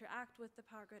also interact with the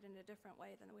power grid in a different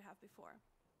way than we have before.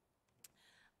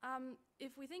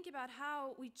 If we think about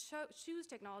how we choose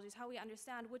technologies, how we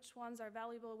understand which ones are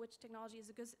valuable, which technology is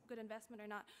a good investment or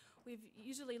not, we've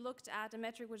usually looked at a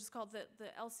metric which is called the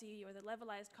LCE, or the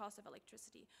levelized cost of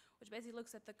electricity, which basically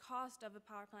looks at the cost of a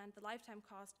power plant, the lifetime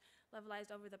cost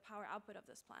levelized over the power output of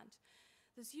this plant.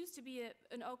 This used to be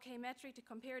an okay metric to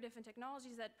compare different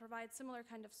technologies that provide similar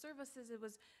kind of services. It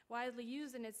was widely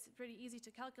used and it's pretty easy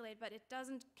to calculate, but it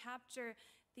doesn't capture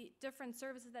the different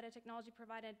services that a technology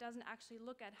provides, and it doesn't actually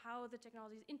look at how the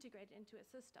technology is integrated into a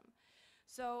system.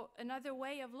 So another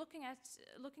way of looking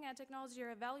at technology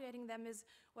or evaluating them is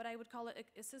what I would call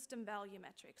a system value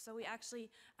metric. So we actually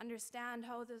understand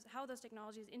how those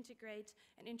technologies integrate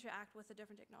and interact with the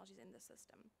different technologies in the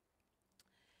system.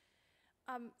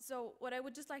 So what I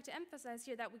would just like to emphasize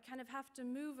here, that we kind of have to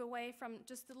move away from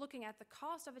just looking at the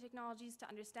cost of the technologies to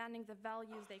understanding the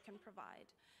values they can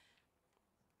provide.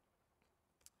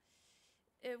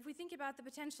 If we think about the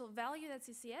potential value that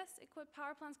CCS-equipped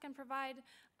power plants can provide,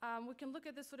 we can look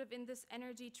at this sort of in this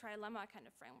energy trilemma kind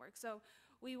of framework. So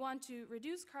we want to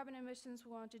reduce carbon emissions,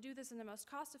 we want to do this in the most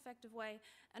cost-effective way,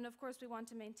 and of course we want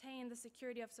to maintain the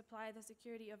security of supply, the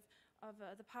security of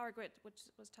the power grid, which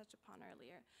was touched upon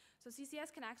earlier. So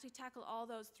CCS can actually tackle all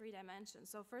those three dimensions.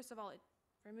 So first of all, it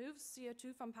removes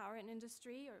CO2 from power and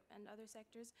industry and other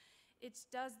sectors. It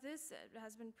does this, it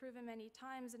has been proven many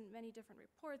times in many different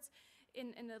reports,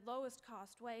 in the lowest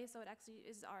cost way, so it actually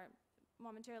is our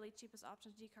momentarily cheapest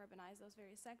option to decarbonize those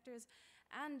various sectors.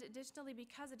 And additionally,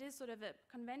 because it is sort of a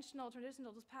conventional,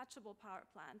 traditional dispatchable power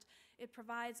plant, it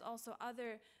provides also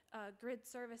other grid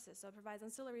services. So it provides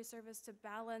ancillary service to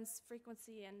balance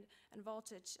frequency and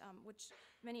voltage, which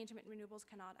many intermittent renewables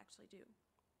cannot actually do.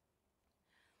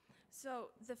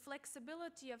 So the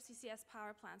flexibility of CCS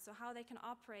power plants, so how they can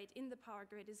operate in the power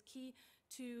grid, is key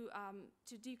to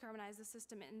decarbonize the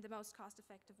system in the most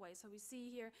cost-effective way. So we see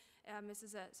here, this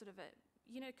is a sort of a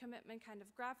unit commitment kind of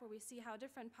graph where we see how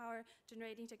different power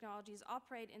generating technologies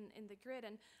operate in the grid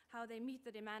and how they meet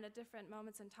the demand at different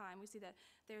moments in time. We see that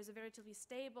there's a relatively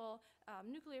stable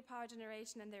nuclear power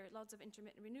generation, and there are lots of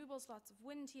intermittent renewables, lots of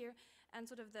wind here, and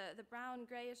sort of the brown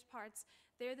grayish parts,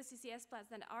 they're the CCS plants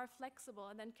that are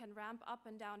flexible and then can ramp up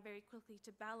and down very quickly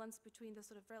to balance between the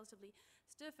sort of relatively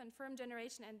stiff and firm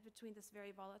generation and between this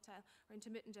very volatile or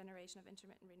intermittent generation of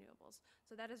intermittent renewables.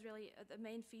 So that is really the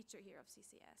main feature here of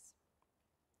CCS.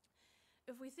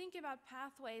 If we think about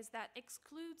pathways that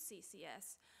exclude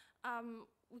CCS,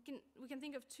 we can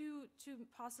think of two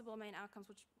possible main outcomes,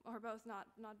 which are both not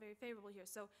very favorable here.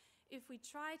 So if we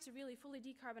try to really fully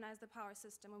decarbonize the power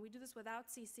system, and we do this without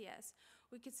CCS,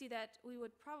 we could see that we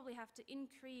would probably have to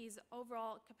increase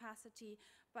overall capacity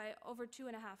by over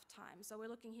 2.5 times. So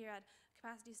we're looking here at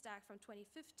capacity stack from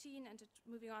 2015 and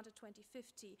moving on to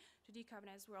 2050 to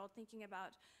decarbonize the world, thinking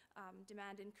about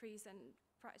demand increase and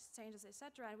price changes,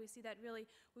 etc. And we see that really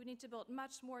we need to build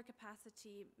much more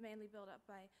capacity, mainly built up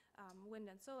by wind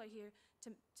and solar here,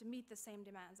 to meet the same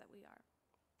demands that we are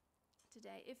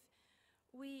today. If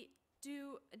we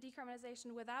do a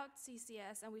decarbonization without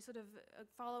CCS and we sort of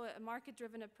follow a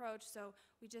market-driven approach, so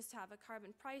we just have a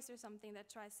carbon price or something that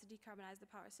tries to decarbonize the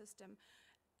power system,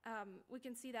 we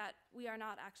can see that we are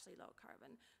not actually low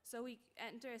carbon. So we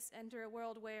enter a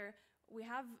world where we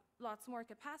have lots more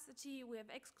capacity, we have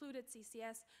excluded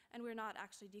CCS, and we're not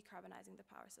actually decarbonizing the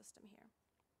power system here.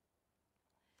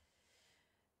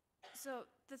 So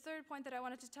the third point that I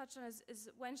wanted to touch on is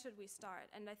when should we start?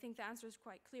 And I think the answer is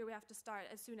quite clear. We have to start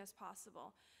as soon as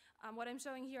possible. What I'm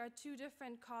showing here are two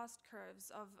different cost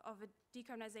curves of a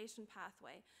decarbonization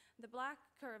pathway. The black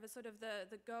curve is sort of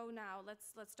the go now.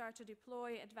 Let's start to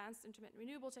deploy advanced intermittent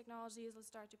renewable technologies. Let's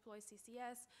start to deploy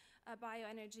CCS,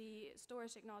 bioenergy,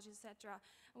 storage technologies, etc.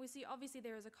 And we see obviously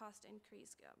there is a cost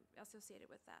increase associated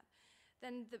with that.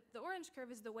 Then the orange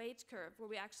curve is the wait curve, where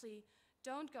we actually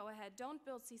don't go ahead, don't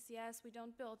build CCS, we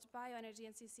don't build bioenergy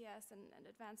and CCS and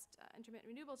advanced intermittent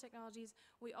renewable technologies.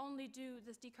 We only do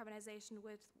this decarbonization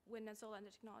with wind and solar and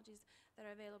the technologies that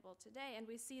are available today. And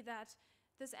we see that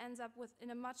this ends up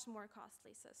in a much more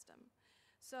costly system.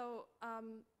 So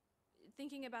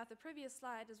thinking about the previous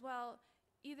slide as well,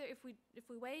 either if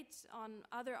we wait on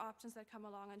other options that come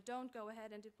along and don't go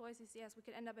ahead and deploy CCS, we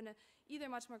could end up in a either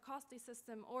much more costly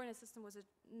system or in a system was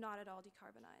not at all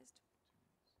decarbonized.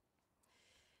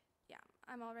 Yeah,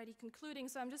 I'm already concluding,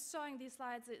 so I'm just showing these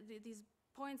slides, these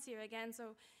points here again.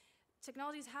 So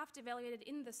technologies have to be evaluated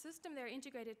in the system they're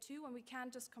integrated to, and we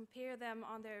can't just compare them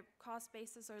on their cost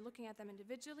basis or looking at them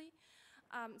individually.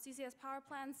 CCS power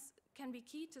plants can be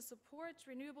key to support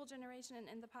renewable generation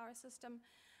in the power system.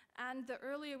 And the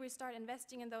earlier we start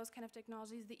investing in those kind of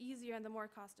technologies, the easier and the more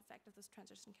cost-effective this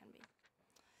transition can be.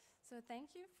 So thank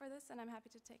you for this, and I'm happy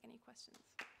to take any questions.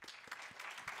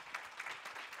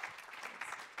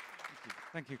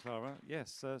 Thank you, Clara.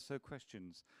 Yes, so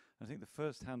questions. I think the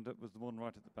first hand up was the one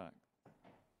right at the back.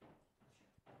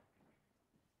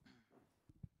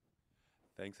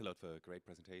 Thanks a lot for a great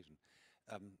presentation.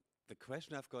 The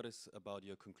question I've got is about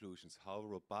your conclusions. How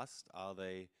robust are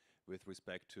they with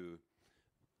respect to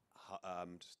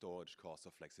storage costs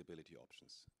or flexibility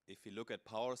options? If you look at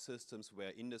power systems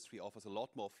where industry offers a lot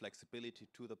more flexibility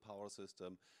to the power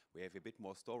system, we have a bit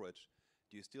more storage,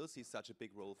 do you still see such a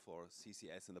big role for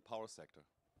CCS in the power sector?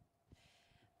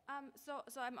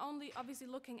 So I'm only obviously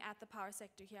looking at the power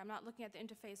sector here. I'm not looking at the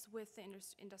interface with the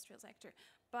industrial sector.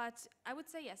 But I would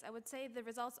say yes. I would say the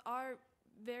results are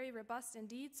very robust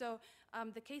indeed. So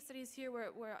the case studies here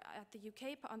were at the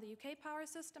UK, on the UK power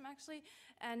system actually,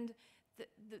 and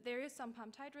there is some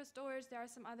pumped hydro storage. There are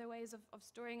some other ways of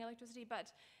storing electricity,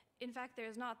 but in fact there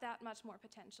is not that much more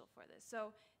potential for this.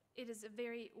 So it is a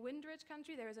very wind-rich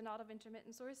country. There is a lot of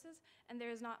intermittent sources, and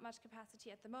there is not much capacity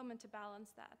at the moment to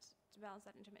balance that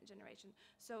intermittent generation.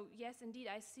 So yes, indeed,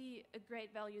 I see a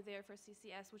great value there for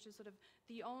CCS, which is sort of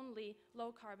the only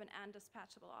low-carbon and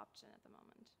dispatchable option at the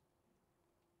moment.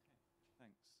 Okay,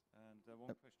 thanks. And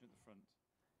one question at the front.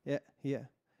 Yeah.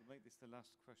 We'll make this the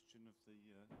last question of the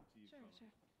to you, Clara.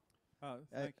 Sure.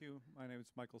 Thank you. My name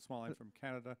is Michael Small. I'm from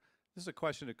Canada. This is a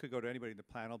question that could go to anybody in the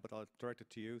panel, but I'll direct it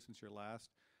to you since you're last.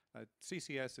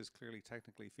 CCS is clearly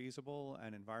technically feasible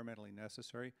and environmentally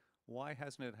necessary. Why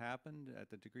hasn't it happened at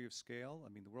the degree of scale? I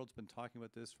mean, the world's been talking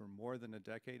about this for more than a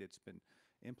decade. It's been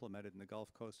implemented in the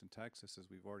Gulf Coast and Texas, as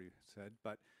we've already said,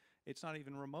 but it's not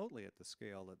even remotely at the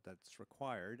scale that's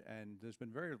required, and there's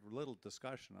been very little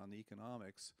discussion on the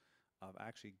economics of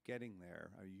actually getting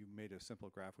there. You made a simple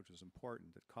graph, which was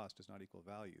important, that cost does not equal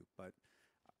value, but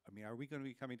I mean, are we going to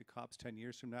be coming to COPs 10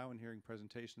 years from now and hearing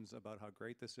presentations about how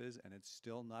great this is, and it's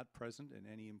still not present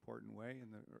in any important way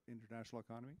in the international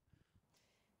economy?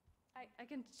 I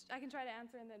can try to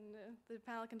answer, and then the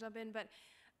panel can jump in. But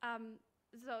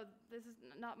so this is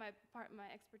not my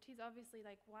expertise, obviously,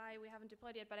 like why we haven't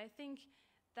deployed yet. But I think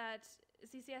that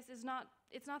CCS is not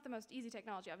the most easy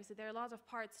technology. Obviously, there are a lot of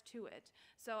parts to it.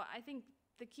 So I think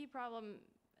the key problem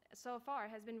so far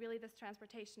has been really this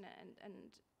transportation and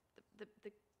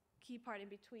the key part in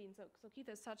between. So Keith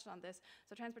has touched on this.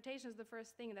 So transportation is the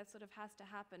first thing that sort of has to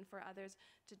happen for others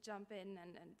to jump in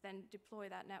and then deploy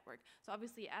that network. So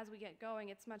obviously, as we get going,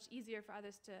 it's much easier for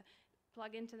others to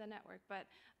plug into the network. But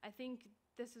I think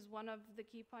this is one of the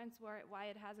key points why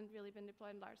it hasn't really been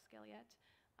deployed in large scale yet.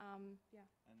 Yeah.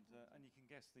 And you can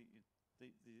guess the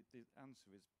answer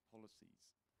is policies.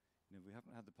 You know, we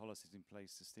haven't had the policies in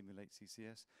place to stimulate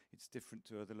CCS. It's different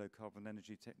to other low-carbon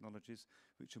energy technologies,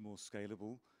 which are more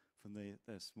scalable from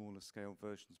their smaller scale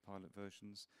versions, pilot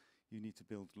versions. You need to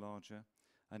build larger.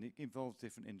 And it involves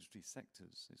different industry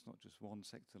sectors. It's not just one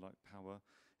sector like power.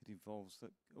 It involves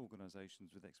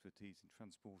organisations with expertise in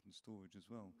transport and storage as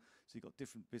well. So you've got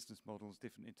different business models,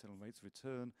 different internal rates of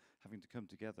return having to come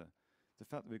together. The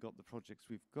fact that we've got the projects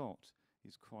we've got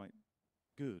is quite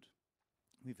good.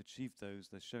 We've achieved those.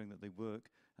 They're showing that they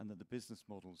work and that the business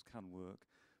models can work.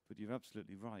 But you're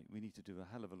absolutely right. We need to do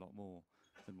a hell of a lot more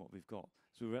than what we've got.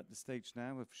 So we're at the stage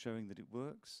now of showing that it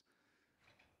works,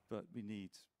 but we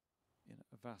need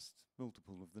a vast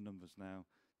multiple of the numbers now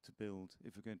to build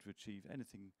if we're going to achieve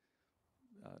anything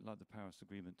like the Paris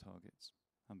Agreement targets,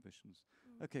 ambitions.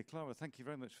 Okay, Clara, thank you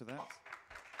very much for that.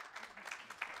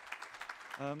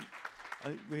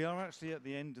 We are actually at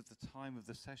the end of the time of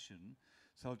the session,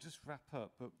 so I'll just wrap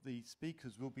up, but the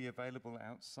speakers will be available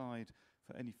outside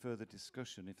for any further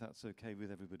discussion, if that's okay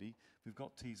with everybody. We've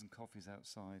got teas and coffees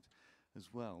outside as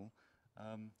well.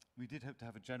 We did hope to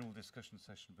have a general discussion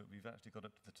session, but we've actually got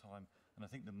up to the time, and I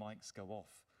think the mics go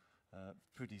off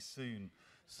pretty soon.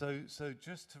 So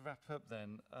just to wrap up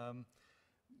then,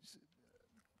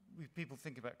 people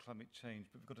think about climate change,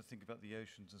 but we've got to think about the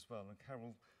oceans as well. And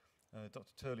Carol,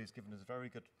 Dr. Turley has given us a very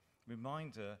good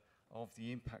reminder of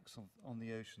the impacts on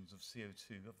the oceans of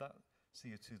CO2, of that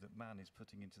CO2 that man is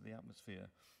putting into the atmosphere.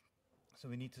 So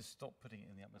we need to stop putting it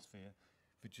in the atmosphere,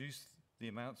 reduce the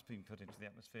amounts being put into the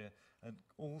atmosphere, and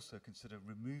also consider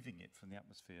removing it from the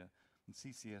atmosphere. And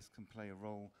CCS can play a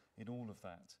role in all of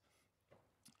that.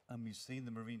 And we've seen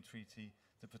the Marine Treaty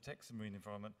that protects the marine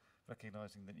environment,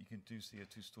 recognising that you can do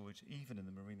CO2 storage even in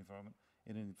the marine environment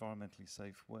in an environmentally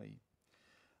safe way.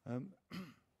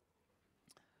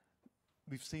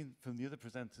 We've seen from the other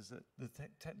presenters that the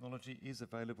technology is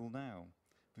available now.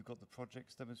 We've got the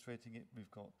projects demonstrating it.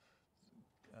 We've got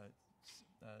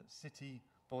city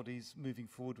bodies moving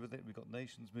forward with it. We've got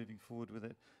nations moving forward with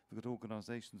it. We've got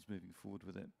organisations moving forward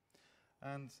with it.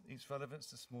 And its relevance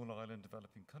to small island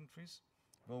developing countries.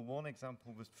 Well, one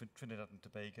example was Trinidad and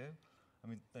Tobago. I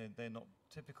mean, they're not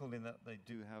typical in that they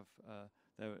do have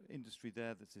their industry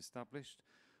there that's established,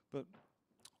 but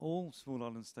all small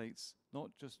island states, not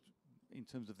just in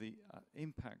terms of the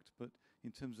impact, but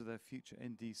in terms of their future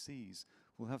NDCs,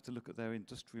 will have to look at their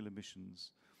industrial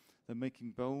emissions. They're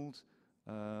making bold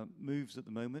moves at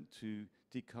the moment to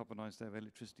decarbonise their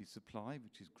electricity supply,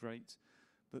 which is great,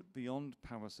 but beyond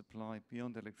power supply,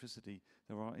 beyond electricity,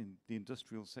 there are in the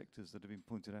industrial sectors that have been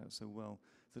pointed out so well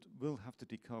that will have to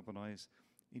decarbonise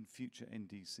in future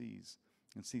NDCs,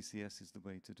 and CCS is the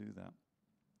way to do that.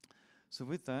 So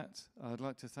with that, I'd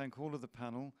like to thank all of the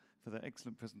panel for their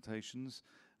excellent presentations,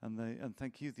 and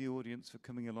thank you, the audience, for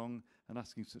coming along and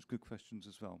asking such good questions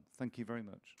as well. Thank you very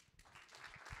much.